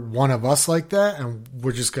after one of us like that, and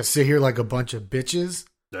we're just going to sit here like a bunch of bitches?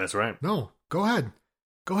 That's right. No, go ahead.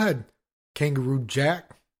 Go ahead, Kangaroo Jack.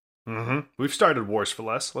 We've started wars for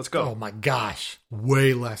less. Let's go. Oh my gosh.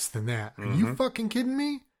 Way less than that. Are you fucking kidding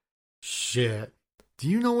me? Shit. Do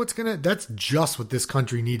you know that's just what this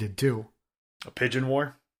country needed too. A pigeon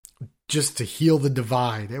war? Just to heal the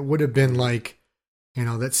divide. It would have been like,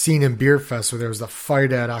 that scene in Beer Fest where there was a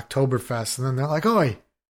fight at Oktoberfest, and then they're like, "Oi,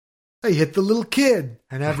 they hit the little kid."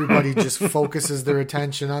 And everybody just focuses their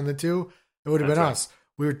attention on the two. It would have been us.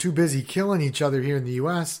 We were too busy killing each other here in the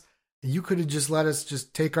U.S., and you could have just let us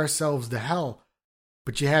just take ourselves to hell.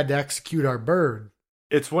 But you had to execute our bird.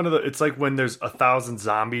 It's like when there's 1,000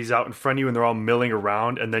 zombies out in front of you and they're all milling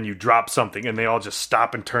around, and then you drop something and they all just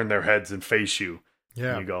stop and turn their heads and face you.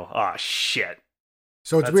 Yeah. And you go, ah, shit.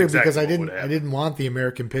 So it's weird because I didn't want the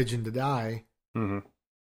American pigeon to die.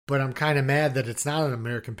 But I'm kind of mad that it's not an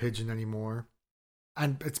American pigeon anymore.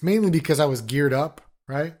 And it's mainly because I was geared up,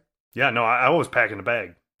 right? Yeah, no, I was packing a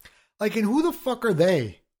bag. Like, and who the fuck are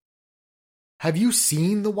they? Have you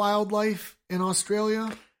seen the wildlife in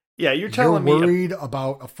Australia? Yeah, you're telling me... You're worried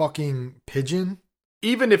about a fucking pigeon?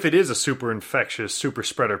 Even if it is a super infectious, super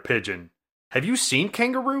spreader pigeon, have you seen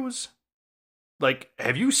kangaroos? Like,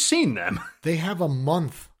 have you seen them? They have a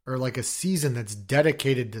month or like a season that's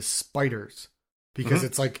dedicated to spiders. Because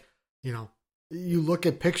it's like, you look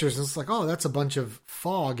at pictures and it's like, oh, that's a bunch of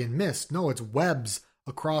fog and mist. No, it's webs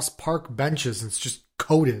across park benches and it's just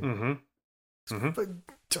coated.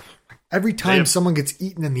 Every time someone gets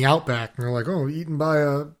eaten in the outback, and they're like, oh, eaten by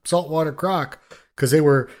a saltwater croc because they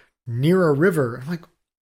were near a river. I'm like,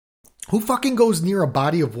 who fucking goes near a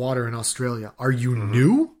body of water in Australia? Are you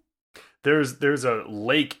new? There's a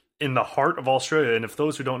lake in the heart of Australia, and if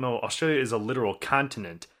those who don't know, Australia is a literal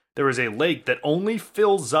continent. There is a lake that only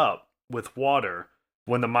fills up with water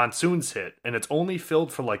when the monsoons hit, and it's only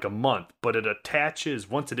filled for like a month, but it attaches,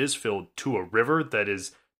 once it is filled, to a river that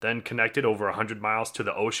is then connected over 100 miles to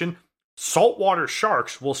the ocean. Saltwater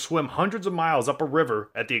sharks will swim hundreds of miles up a river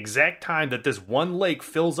at the exact time that this one lake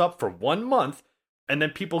fills up for 1 month, and then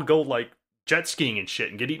people go like jet skiing and shit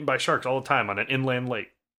and get eaten by sharks all the time on an inland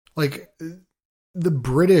lake. Like, the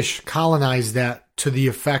British colonized that to the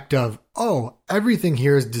effect of, oh, everything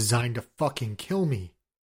here is designed to fucking kill me.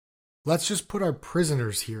 Let's just put our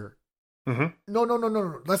prisoners here. Mm-hmm.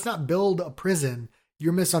 No. Let's not build a prison.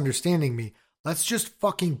 You're misunderstanding me. Let's just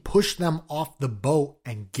fucking push them off the boat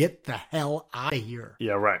and get the hell out of here.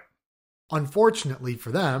 Yeah, right. Unfortunately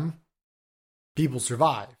for them, people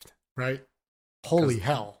survived, right? Holy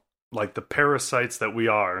hell. Like the parasites that we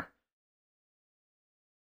are.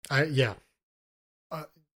 Yeah.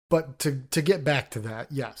 But to get back to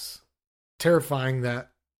that, yes. Terrifying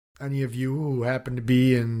that any of you who happen to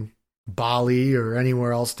be in Bali or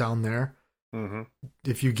anywhere else down there,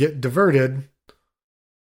 if you get diverted,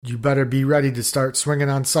 you better be ready to start swinging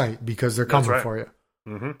on sight because they're coming for you.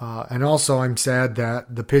 Mm-hmm. And also, I'm sad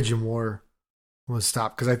that the pigeon war was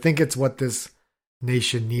stopped because I think it's what this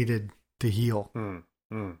nation needed to heal.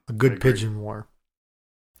 A good pigeon war.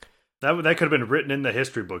 That could have been written in the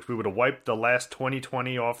history books. We would have wiped the last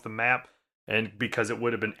 2020 off the map, and because it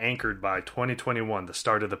would have been anchored by 2021, the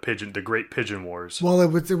start of the Great Pigeon Wars. Well, it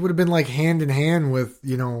would have been like hand in hand with,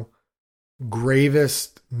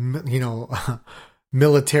 gravest,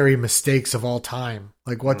 military mistakes of all time.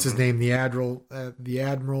 Like, what's his name? The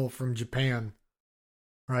admiral from Japan,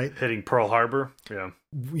 right? Hitting Pearl Harbor. Yeah.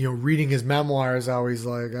 Reading his memoirs, always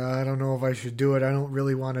like, I don't know if I should do it. I don't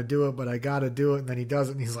really want to do it, but I got to do it. And then he does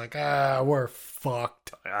it, and he's like, we're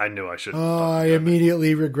fucked. I knew I shouldn't. I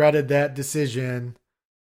immediately regretted that decision.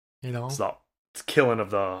 It's killing of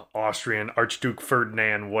the Austrian Archduke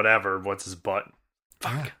Ferdinand, whatever. What's his butt?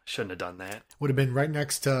 Fuck. Yeah. Shouldn't have done that. Would have been right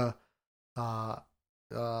next to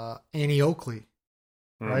Annie Oakley,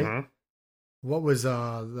 right? Mm-hmm. What was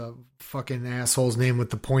the fucking asshole's name with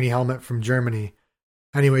the pointy helmet from Germany?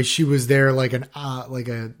 Anyway, she was there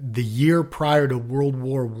the year prior to World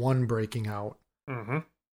War I breaking out. Mm-hmm.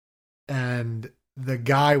 And the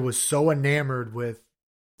guy was so enamored with,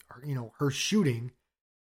 her shooting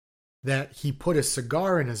that he put a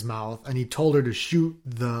cigar in his mouth and he told her to shoot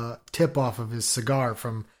the tip off of his cigar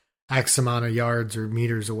from X amount of yards or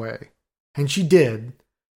meters away. And she did.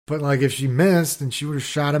 But if she missed and she would have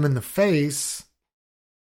shot him in the face,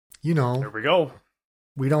 There we go.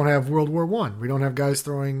 We don't have World War I. We don't have guys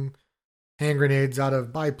throwing hand grenades out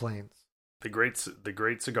of biplanes. The great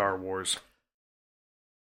cigar wars.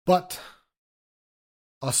 But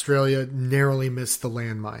Australia narrowly missed the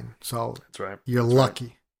landmine. So that's right. You're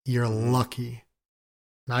lucky. You're lucky.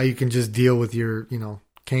 Now you can just deal with your,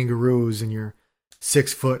 kangaroos and your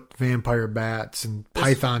 6-foot vampire bats and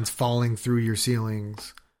pythons falling through your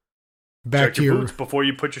ceilings. Check your boots before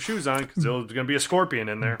you put your shoes on because there's going to be a scorpion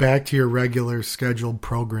in there. Back to your regular scheduled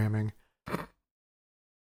programming.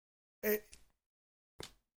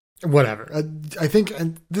 Whatever. I think,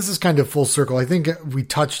 and this is kind of full circle, I think we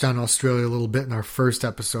touched on Australia a little bit in our first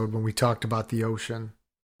episode when we talked about the ocean.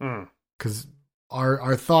 Because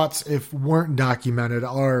our thoughts, if weren't documented,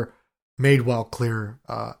 are made well clear.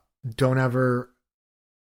 Don't ever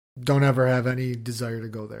have any desire to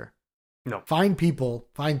go there. No. Find people,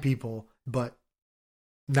 but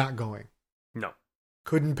not going. No.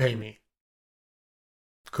 Couldn't pay me.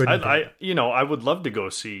 I would love to go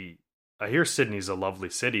see. I hear Sydney's a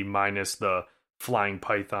lovely city, minus the flying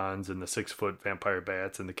pythons and the 6-foot vampire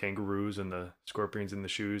bats and the kangaroos and the scorpions in the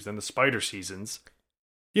shoes and the spider seasons.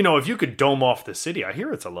 If you could dome off the city, I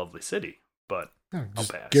hear it's a lovely city, but I'll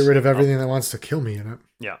pass. Get rid of everything that wants to kill me in it.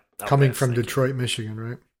 Yeah. Coming from Detroit, Michigan,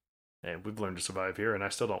 right? And we've learned to survive here, and I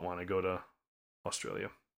still don't want to go to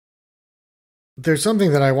Australia. There's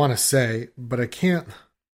something that I want to say, but I can't.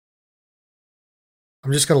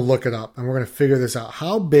 I'm just going to look it up, and we're going to figure this out.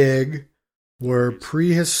 How big were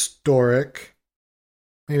prehistoric,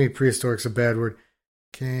 maybe prehistoric's a bad word,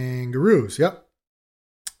 kangaroos? Yep.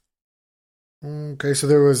 Okay, so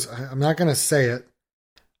there was, I'm not going to say it,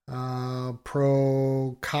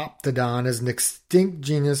 Procoptodon is an extinct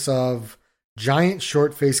genus of giant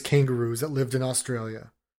short-faced kangaroos that lived in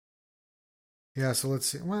Australia. Yeah, so let's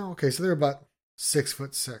see. Well, okay, so they're about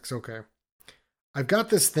 6'6". Okay. I've got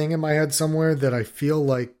this thing in my head somewhere that I feel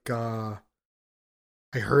like I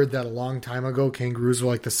heard that a long time ago. Kangaroos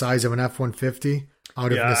were like the size of an F-150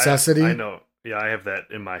 out of necessity. I know. Yeah, I have that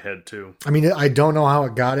in my head too. I mean, I don't know how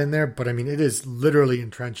it got in there, but I mean, it is literally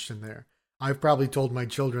entrenched in there. I've probably told my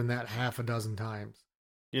children that half a dozen times.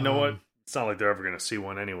 You know what? it's not like they're ever going to see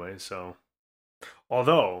one anyway. So,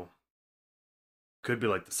 although, could be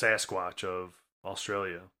like the Sasquatch of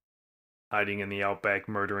Australia, hiding in the outback,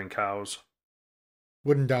 murdering cows.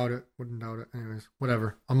 Wouldn't doubt it. Anyways,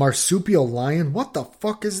 whatever. A marsupial lion? What the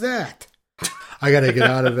fuck is that? I gotta get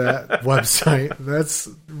out of that website. That's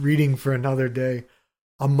reading for another day.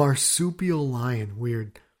 A marsupial lion.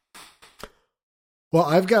 Weird. Well,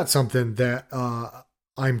 I've got something that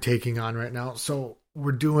I'm taking on right now. So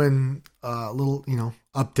we're doing little,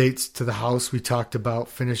 updates to the house. We talked about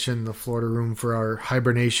finishing the Florida room for our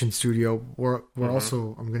hibernation studio. We're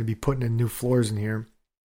also, I'm going to be putting in new floors in here.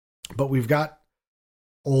 But we've got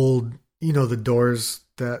old, the doors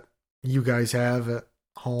that you guys have at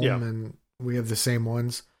home, and we have the same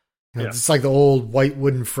ones. It's like the old white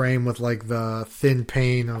wooden frame with like the thin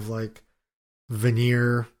pane of like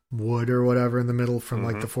veneer wood or whatever in the middle from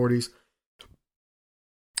like the 40s.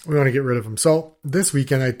 We want to get rid of them. So this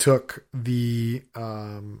weekend I took the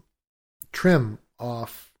trim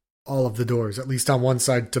off all of the doors, at least on one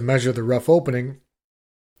side, to measure the rough opening.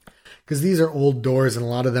 Because these are old doors and a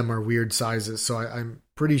lot of them are weird sizes. So I'm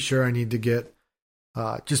pretty sure I need to get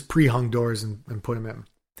just pre-hung doors and put them in.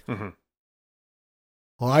 Mm-hmm.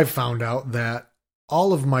 Well, I've found out that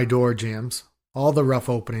all of my door jambs, all the rough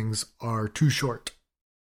openings are too short.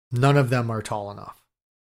 None of them are tall enough.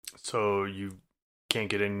 So you can't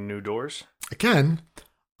get any new doors? I can.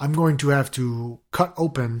 I'm going to have to cut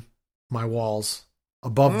open my walls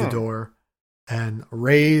above the door and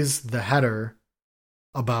raise the header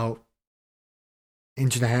about 1.5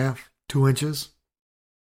 inches, 2 inches.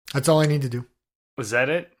 That's all I need to do. Was that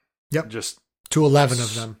it? Yep. Just to 11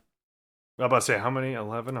 of them. I was about to say, how many?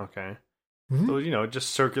 11? Okay. Mm-hmm. So, just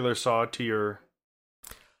circular saw to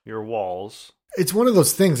your walls. It's one of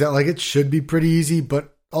those things that, like, it should be pretty easy,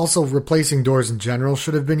 but also replacing doors in general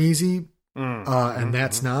should have been easy. And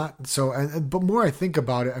that's not. So, but more I think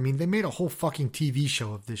about it, I mean, they made a whole fucking TV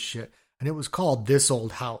show of this shit, and it was called This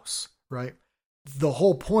Old House, right? The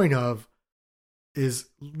whole point of is,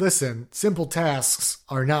 listen, simple tasks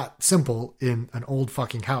are not simple in an old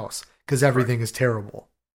fucking house because everything is terrible.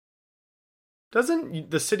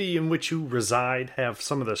 Doesn't the city in which you reside have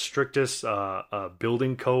some of the strictest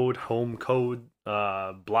building code, home code,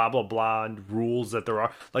 blah, blah, blah rules that there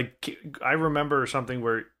are? Like, I remember something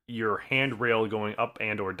where your handrail going up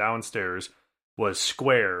and or downstairs was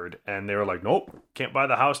squared, and they were like, nope, can't buy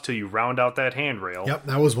the house till you round out that handrail. Yep,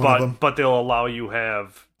 that was one of them. But they'll allow you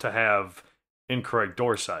to have incorrect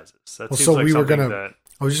door sizes. That seems so like we were something gonna.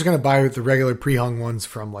 I was just gonna buy the regular pre-hung ones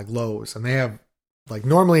from like Lowe's, and they have. Like,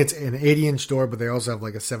 normally it's an 80-inch door, but they also have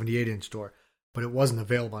like a 78-inch door. But it wasn't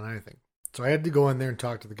available on anything. So I had to go in there and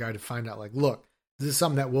talk to the guy to find out, like, look, is this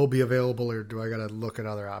something that will be available, or do I got to look at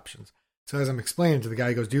other options? So as I'm explaining to the guy,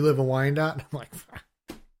 he goes, do you live in Wyandotte? And I'm like,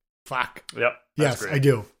 fuck. Yep. Yes, great. I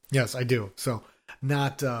do. Yes, I do. So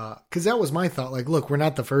not, because that was my thought. Like, look, we're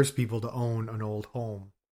not the first people to own an old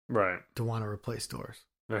home. Right. To want to replace doors.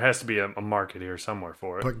 There has to be a market here somewhere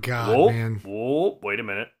for it. But God, man. Whoa, wait a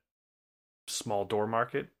minute. Small door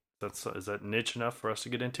market? Is that niche enough for us to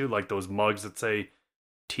get into? Like those mugs that say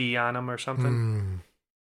tea on them or something?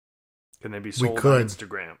 Can they be sold on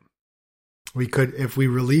Instagram? We could, if we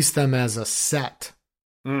release them as a set.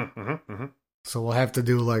 So we'll have to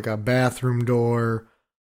do like a bathroom door,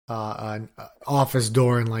 an office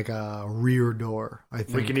door, and like a rear door, I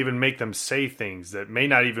think. We can even make them say things that may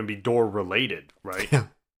not even be door related, right? Yeah.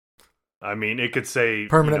 I mean, it could say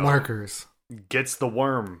permanent markers. Gets the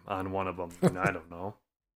worm on one of them. I don't know.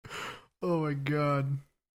 Oh my God.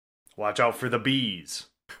 Watch out for the bees.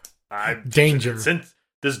 Danger. Since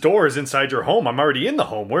this door is inside your home, I'm already in the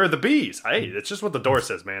home. Where are the bees? Hey, it's just what the door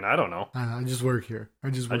says, man. I don't know. I just work here. I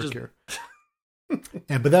just work here.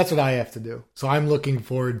 Yeah, but that's what I have to do. So I'm looking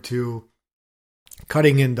forward to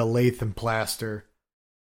cutting into lath and plaster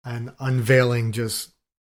and unveiling just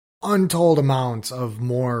untold amounts of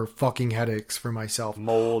more fucking headaches for myself.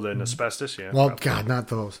 Mold and asbestos, yeah. Well, probably. God, not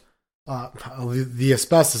those. The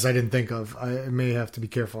asbestos I didn't think of. I may have to be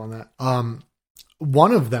careful on that.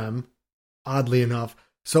 One of them, oddly enough,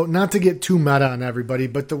 so not to get too meta on everybody,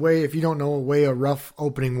 but the way, if you don't know, the way a rough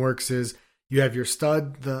opening works is you have your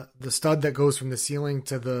stud, the stud that goes from the ceiling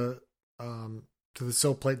to the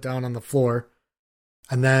sill plate down on the floor,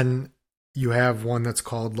 and then you have one that's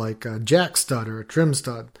called like a jack stud or a trim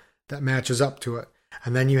stud that matches up to it.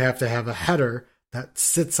 And then you have to have a header that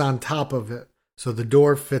sits on top of it. So the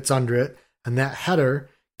door fits under it, and that header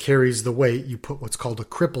carries the weight. You put what's called a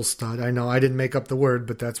cripple stud. I know I didn't make up the word,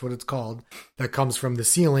 but that's what it's called. That comes from the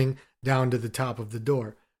ceiling down to the top of the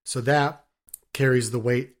door. So that carries the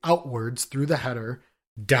weight outwards through the header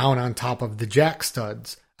down on top of the jack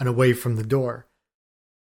studs. and away from the door.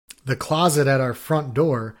 The closet at our front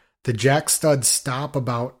door, the jack studs stop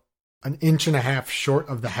about 1.5 inches short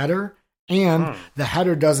of the header, and the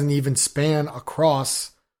header doesn't even span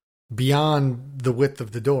across beyond the width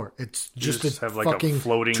of the door. It's just a fucking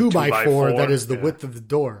 2x4 that is the width of the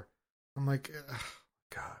door. I'm like, ugh,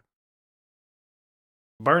 God.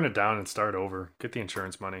 Burn it down and start over. Get the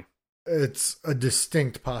insurance money. It's a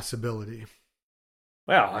distinct possibility.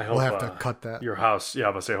 Well, I hope we'll have to cut that. Your house, I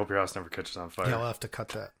hope your house never catches on fire. Yeah, we'll have to cut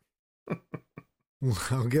that.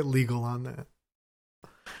 I'll get legal on that.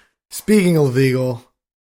 Speaking of legal,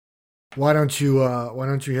 why don't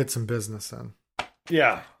you hit some business then?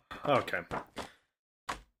 Yeah. Okay.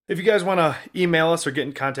 If you guys want to email us or get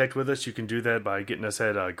in contact with us, you can do that by getting us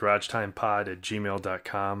at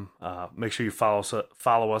garagetimepod@gmail.com. Make sure you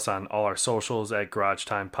follow us on all our socials at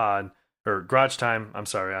GarageTimePod, or GarageTime, on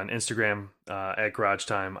Instagram, at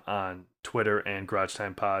GarageTime, on Twitter, and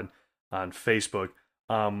GarageTimePod on Facebook.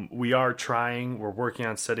 We're working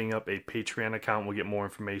on setting up a Patreon account. We'll get more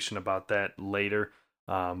information about that later.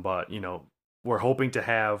 But, we're hoping to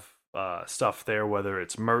have stuff there, whether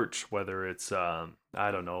it's merch, whether it's fun,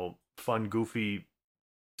 goofy,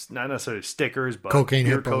 not necessarily stickers, but Cocaine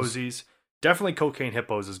beer Hippos. cozies. Definitely Cocaine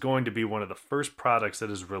Hippos is going to be one of the first products that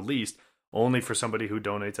is released only for somebody who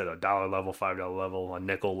donates at $1 level, $5 level, a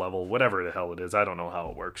nickel level, whatever the hell it is. I don't know how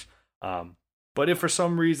it works. But if for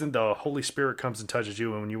some reason the Holy Spirit comes and touches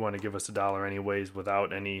you and you want to give us $1 anyways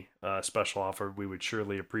without any special offer, we would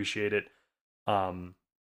surely appreciate it.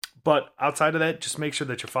 But outside of that, just make sure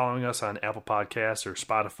that you're following us on Apple Podcasts or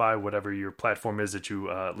Spotify, whatever your platform is that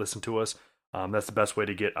you listen to us. That's the best way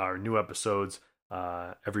to get our new episodes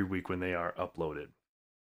every week when they are uploaded.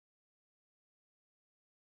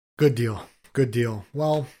 Good deal. Good deal.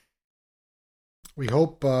 Well, we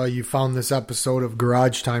hope you found this episode of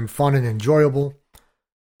Garage Time fun and enjoyable.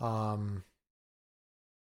 Hope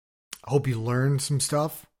you learned some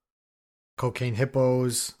stuff. Cocaine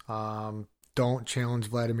Hippos. Don't challenge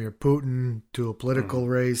Vladimir Putin to a political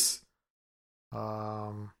race.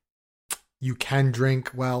 You can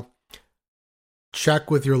drink. Well,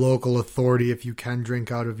 check with your local authority if you can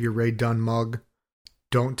drink out of your Ray Dunn mug.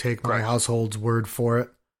 Don't take my household's word for it.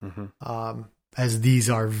 As these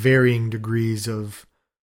are varying degrees of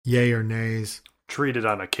yay or nays. Treated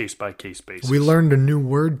on a case-by-case basis. We learned a new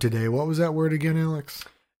word today. What was that word again, Alex?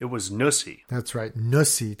 It was nussy. That's right,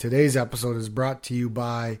 nussy. Today's episode is brought to you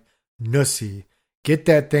by Nussy. Get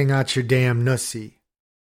that thing out your damn nussy.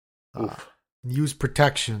 Use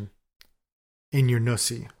protection in your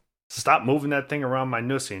nussy. Stop moving that thing around my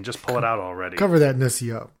nussy and just pull it out already. Cover that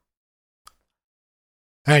nussy up.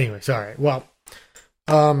 Anyways, all right. Well,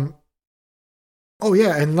 oh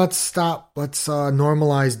yeah, and let's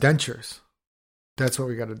normalize dentures. That's what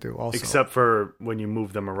we got to do also. Except for when you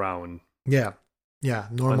move them around. Yeah.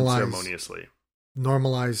 Normalize. Unceremoniously.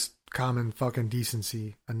 Normalize common fucking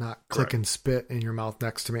decency and not click and spit in your mouth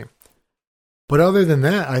next to me. But other than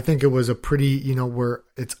that, I think it was a pretty,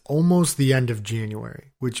 it's almost the end of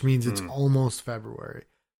January, which means it's almost February,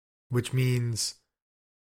 which means,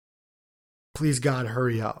 please God,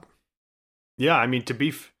 hurry up. Yeah, I mean,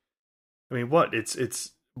 what?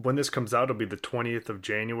 It's when this comes out, it'll be the 20th of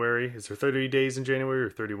January. Is there 30 days in January or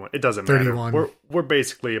 31? It doesn't matter. 31. We're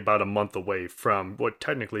basically about a month away from what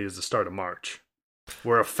technically is the start of March.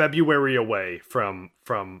 We're a February away from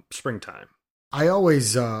springtime. I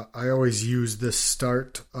always use the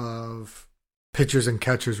start of pitchers and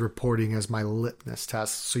catchers reporting as my litmus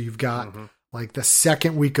test. So you've got like the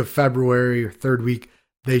second week of February or third week,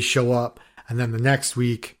 they show up, and then the next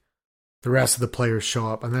week, the rest of the players show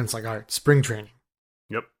up, and then it's like, all right, spring training.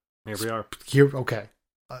 Yep, here we are. Here, okay,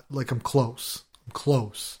 I'm close.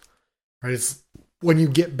 Right, it's when you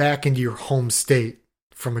get back into your home state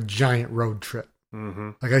from a giant road trip.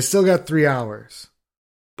 Like I still got 3 hours,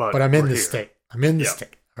 but I'm in the state. I'm in the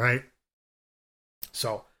state, all right?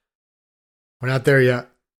 So, we're not there yet,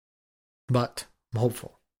 but I'm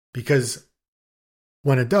hopeful. Because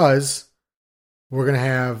when it does, we're going to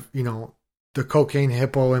have, the Cocaine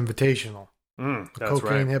Hippo Invitational. The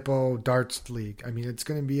Cocaine Hippo Darts League. I mean, it's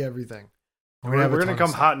going to be everything. We're going to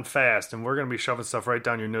come hot and fast, and we're going to be shoving stuff right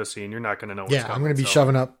down your nussy, and you're not going to know what's coming. Yeah, I'm going to be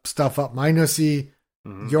shoving stuff up my nussy,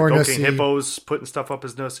 your the nussy. Cocaine Hippos putting stuff up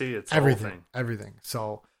his nussy. It's everything.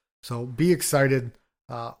 So be excited.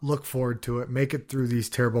 Look forward to it. Make it through these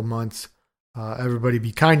terrible months. Everybody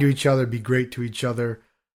be kind to each other. Be great to each other.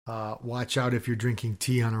 Watch out if you're drinking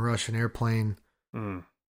tea on a Russian airplane.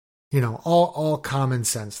 All common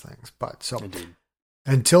sense things. But so Indeed.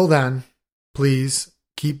 Until then, please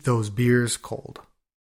keep those beers cold.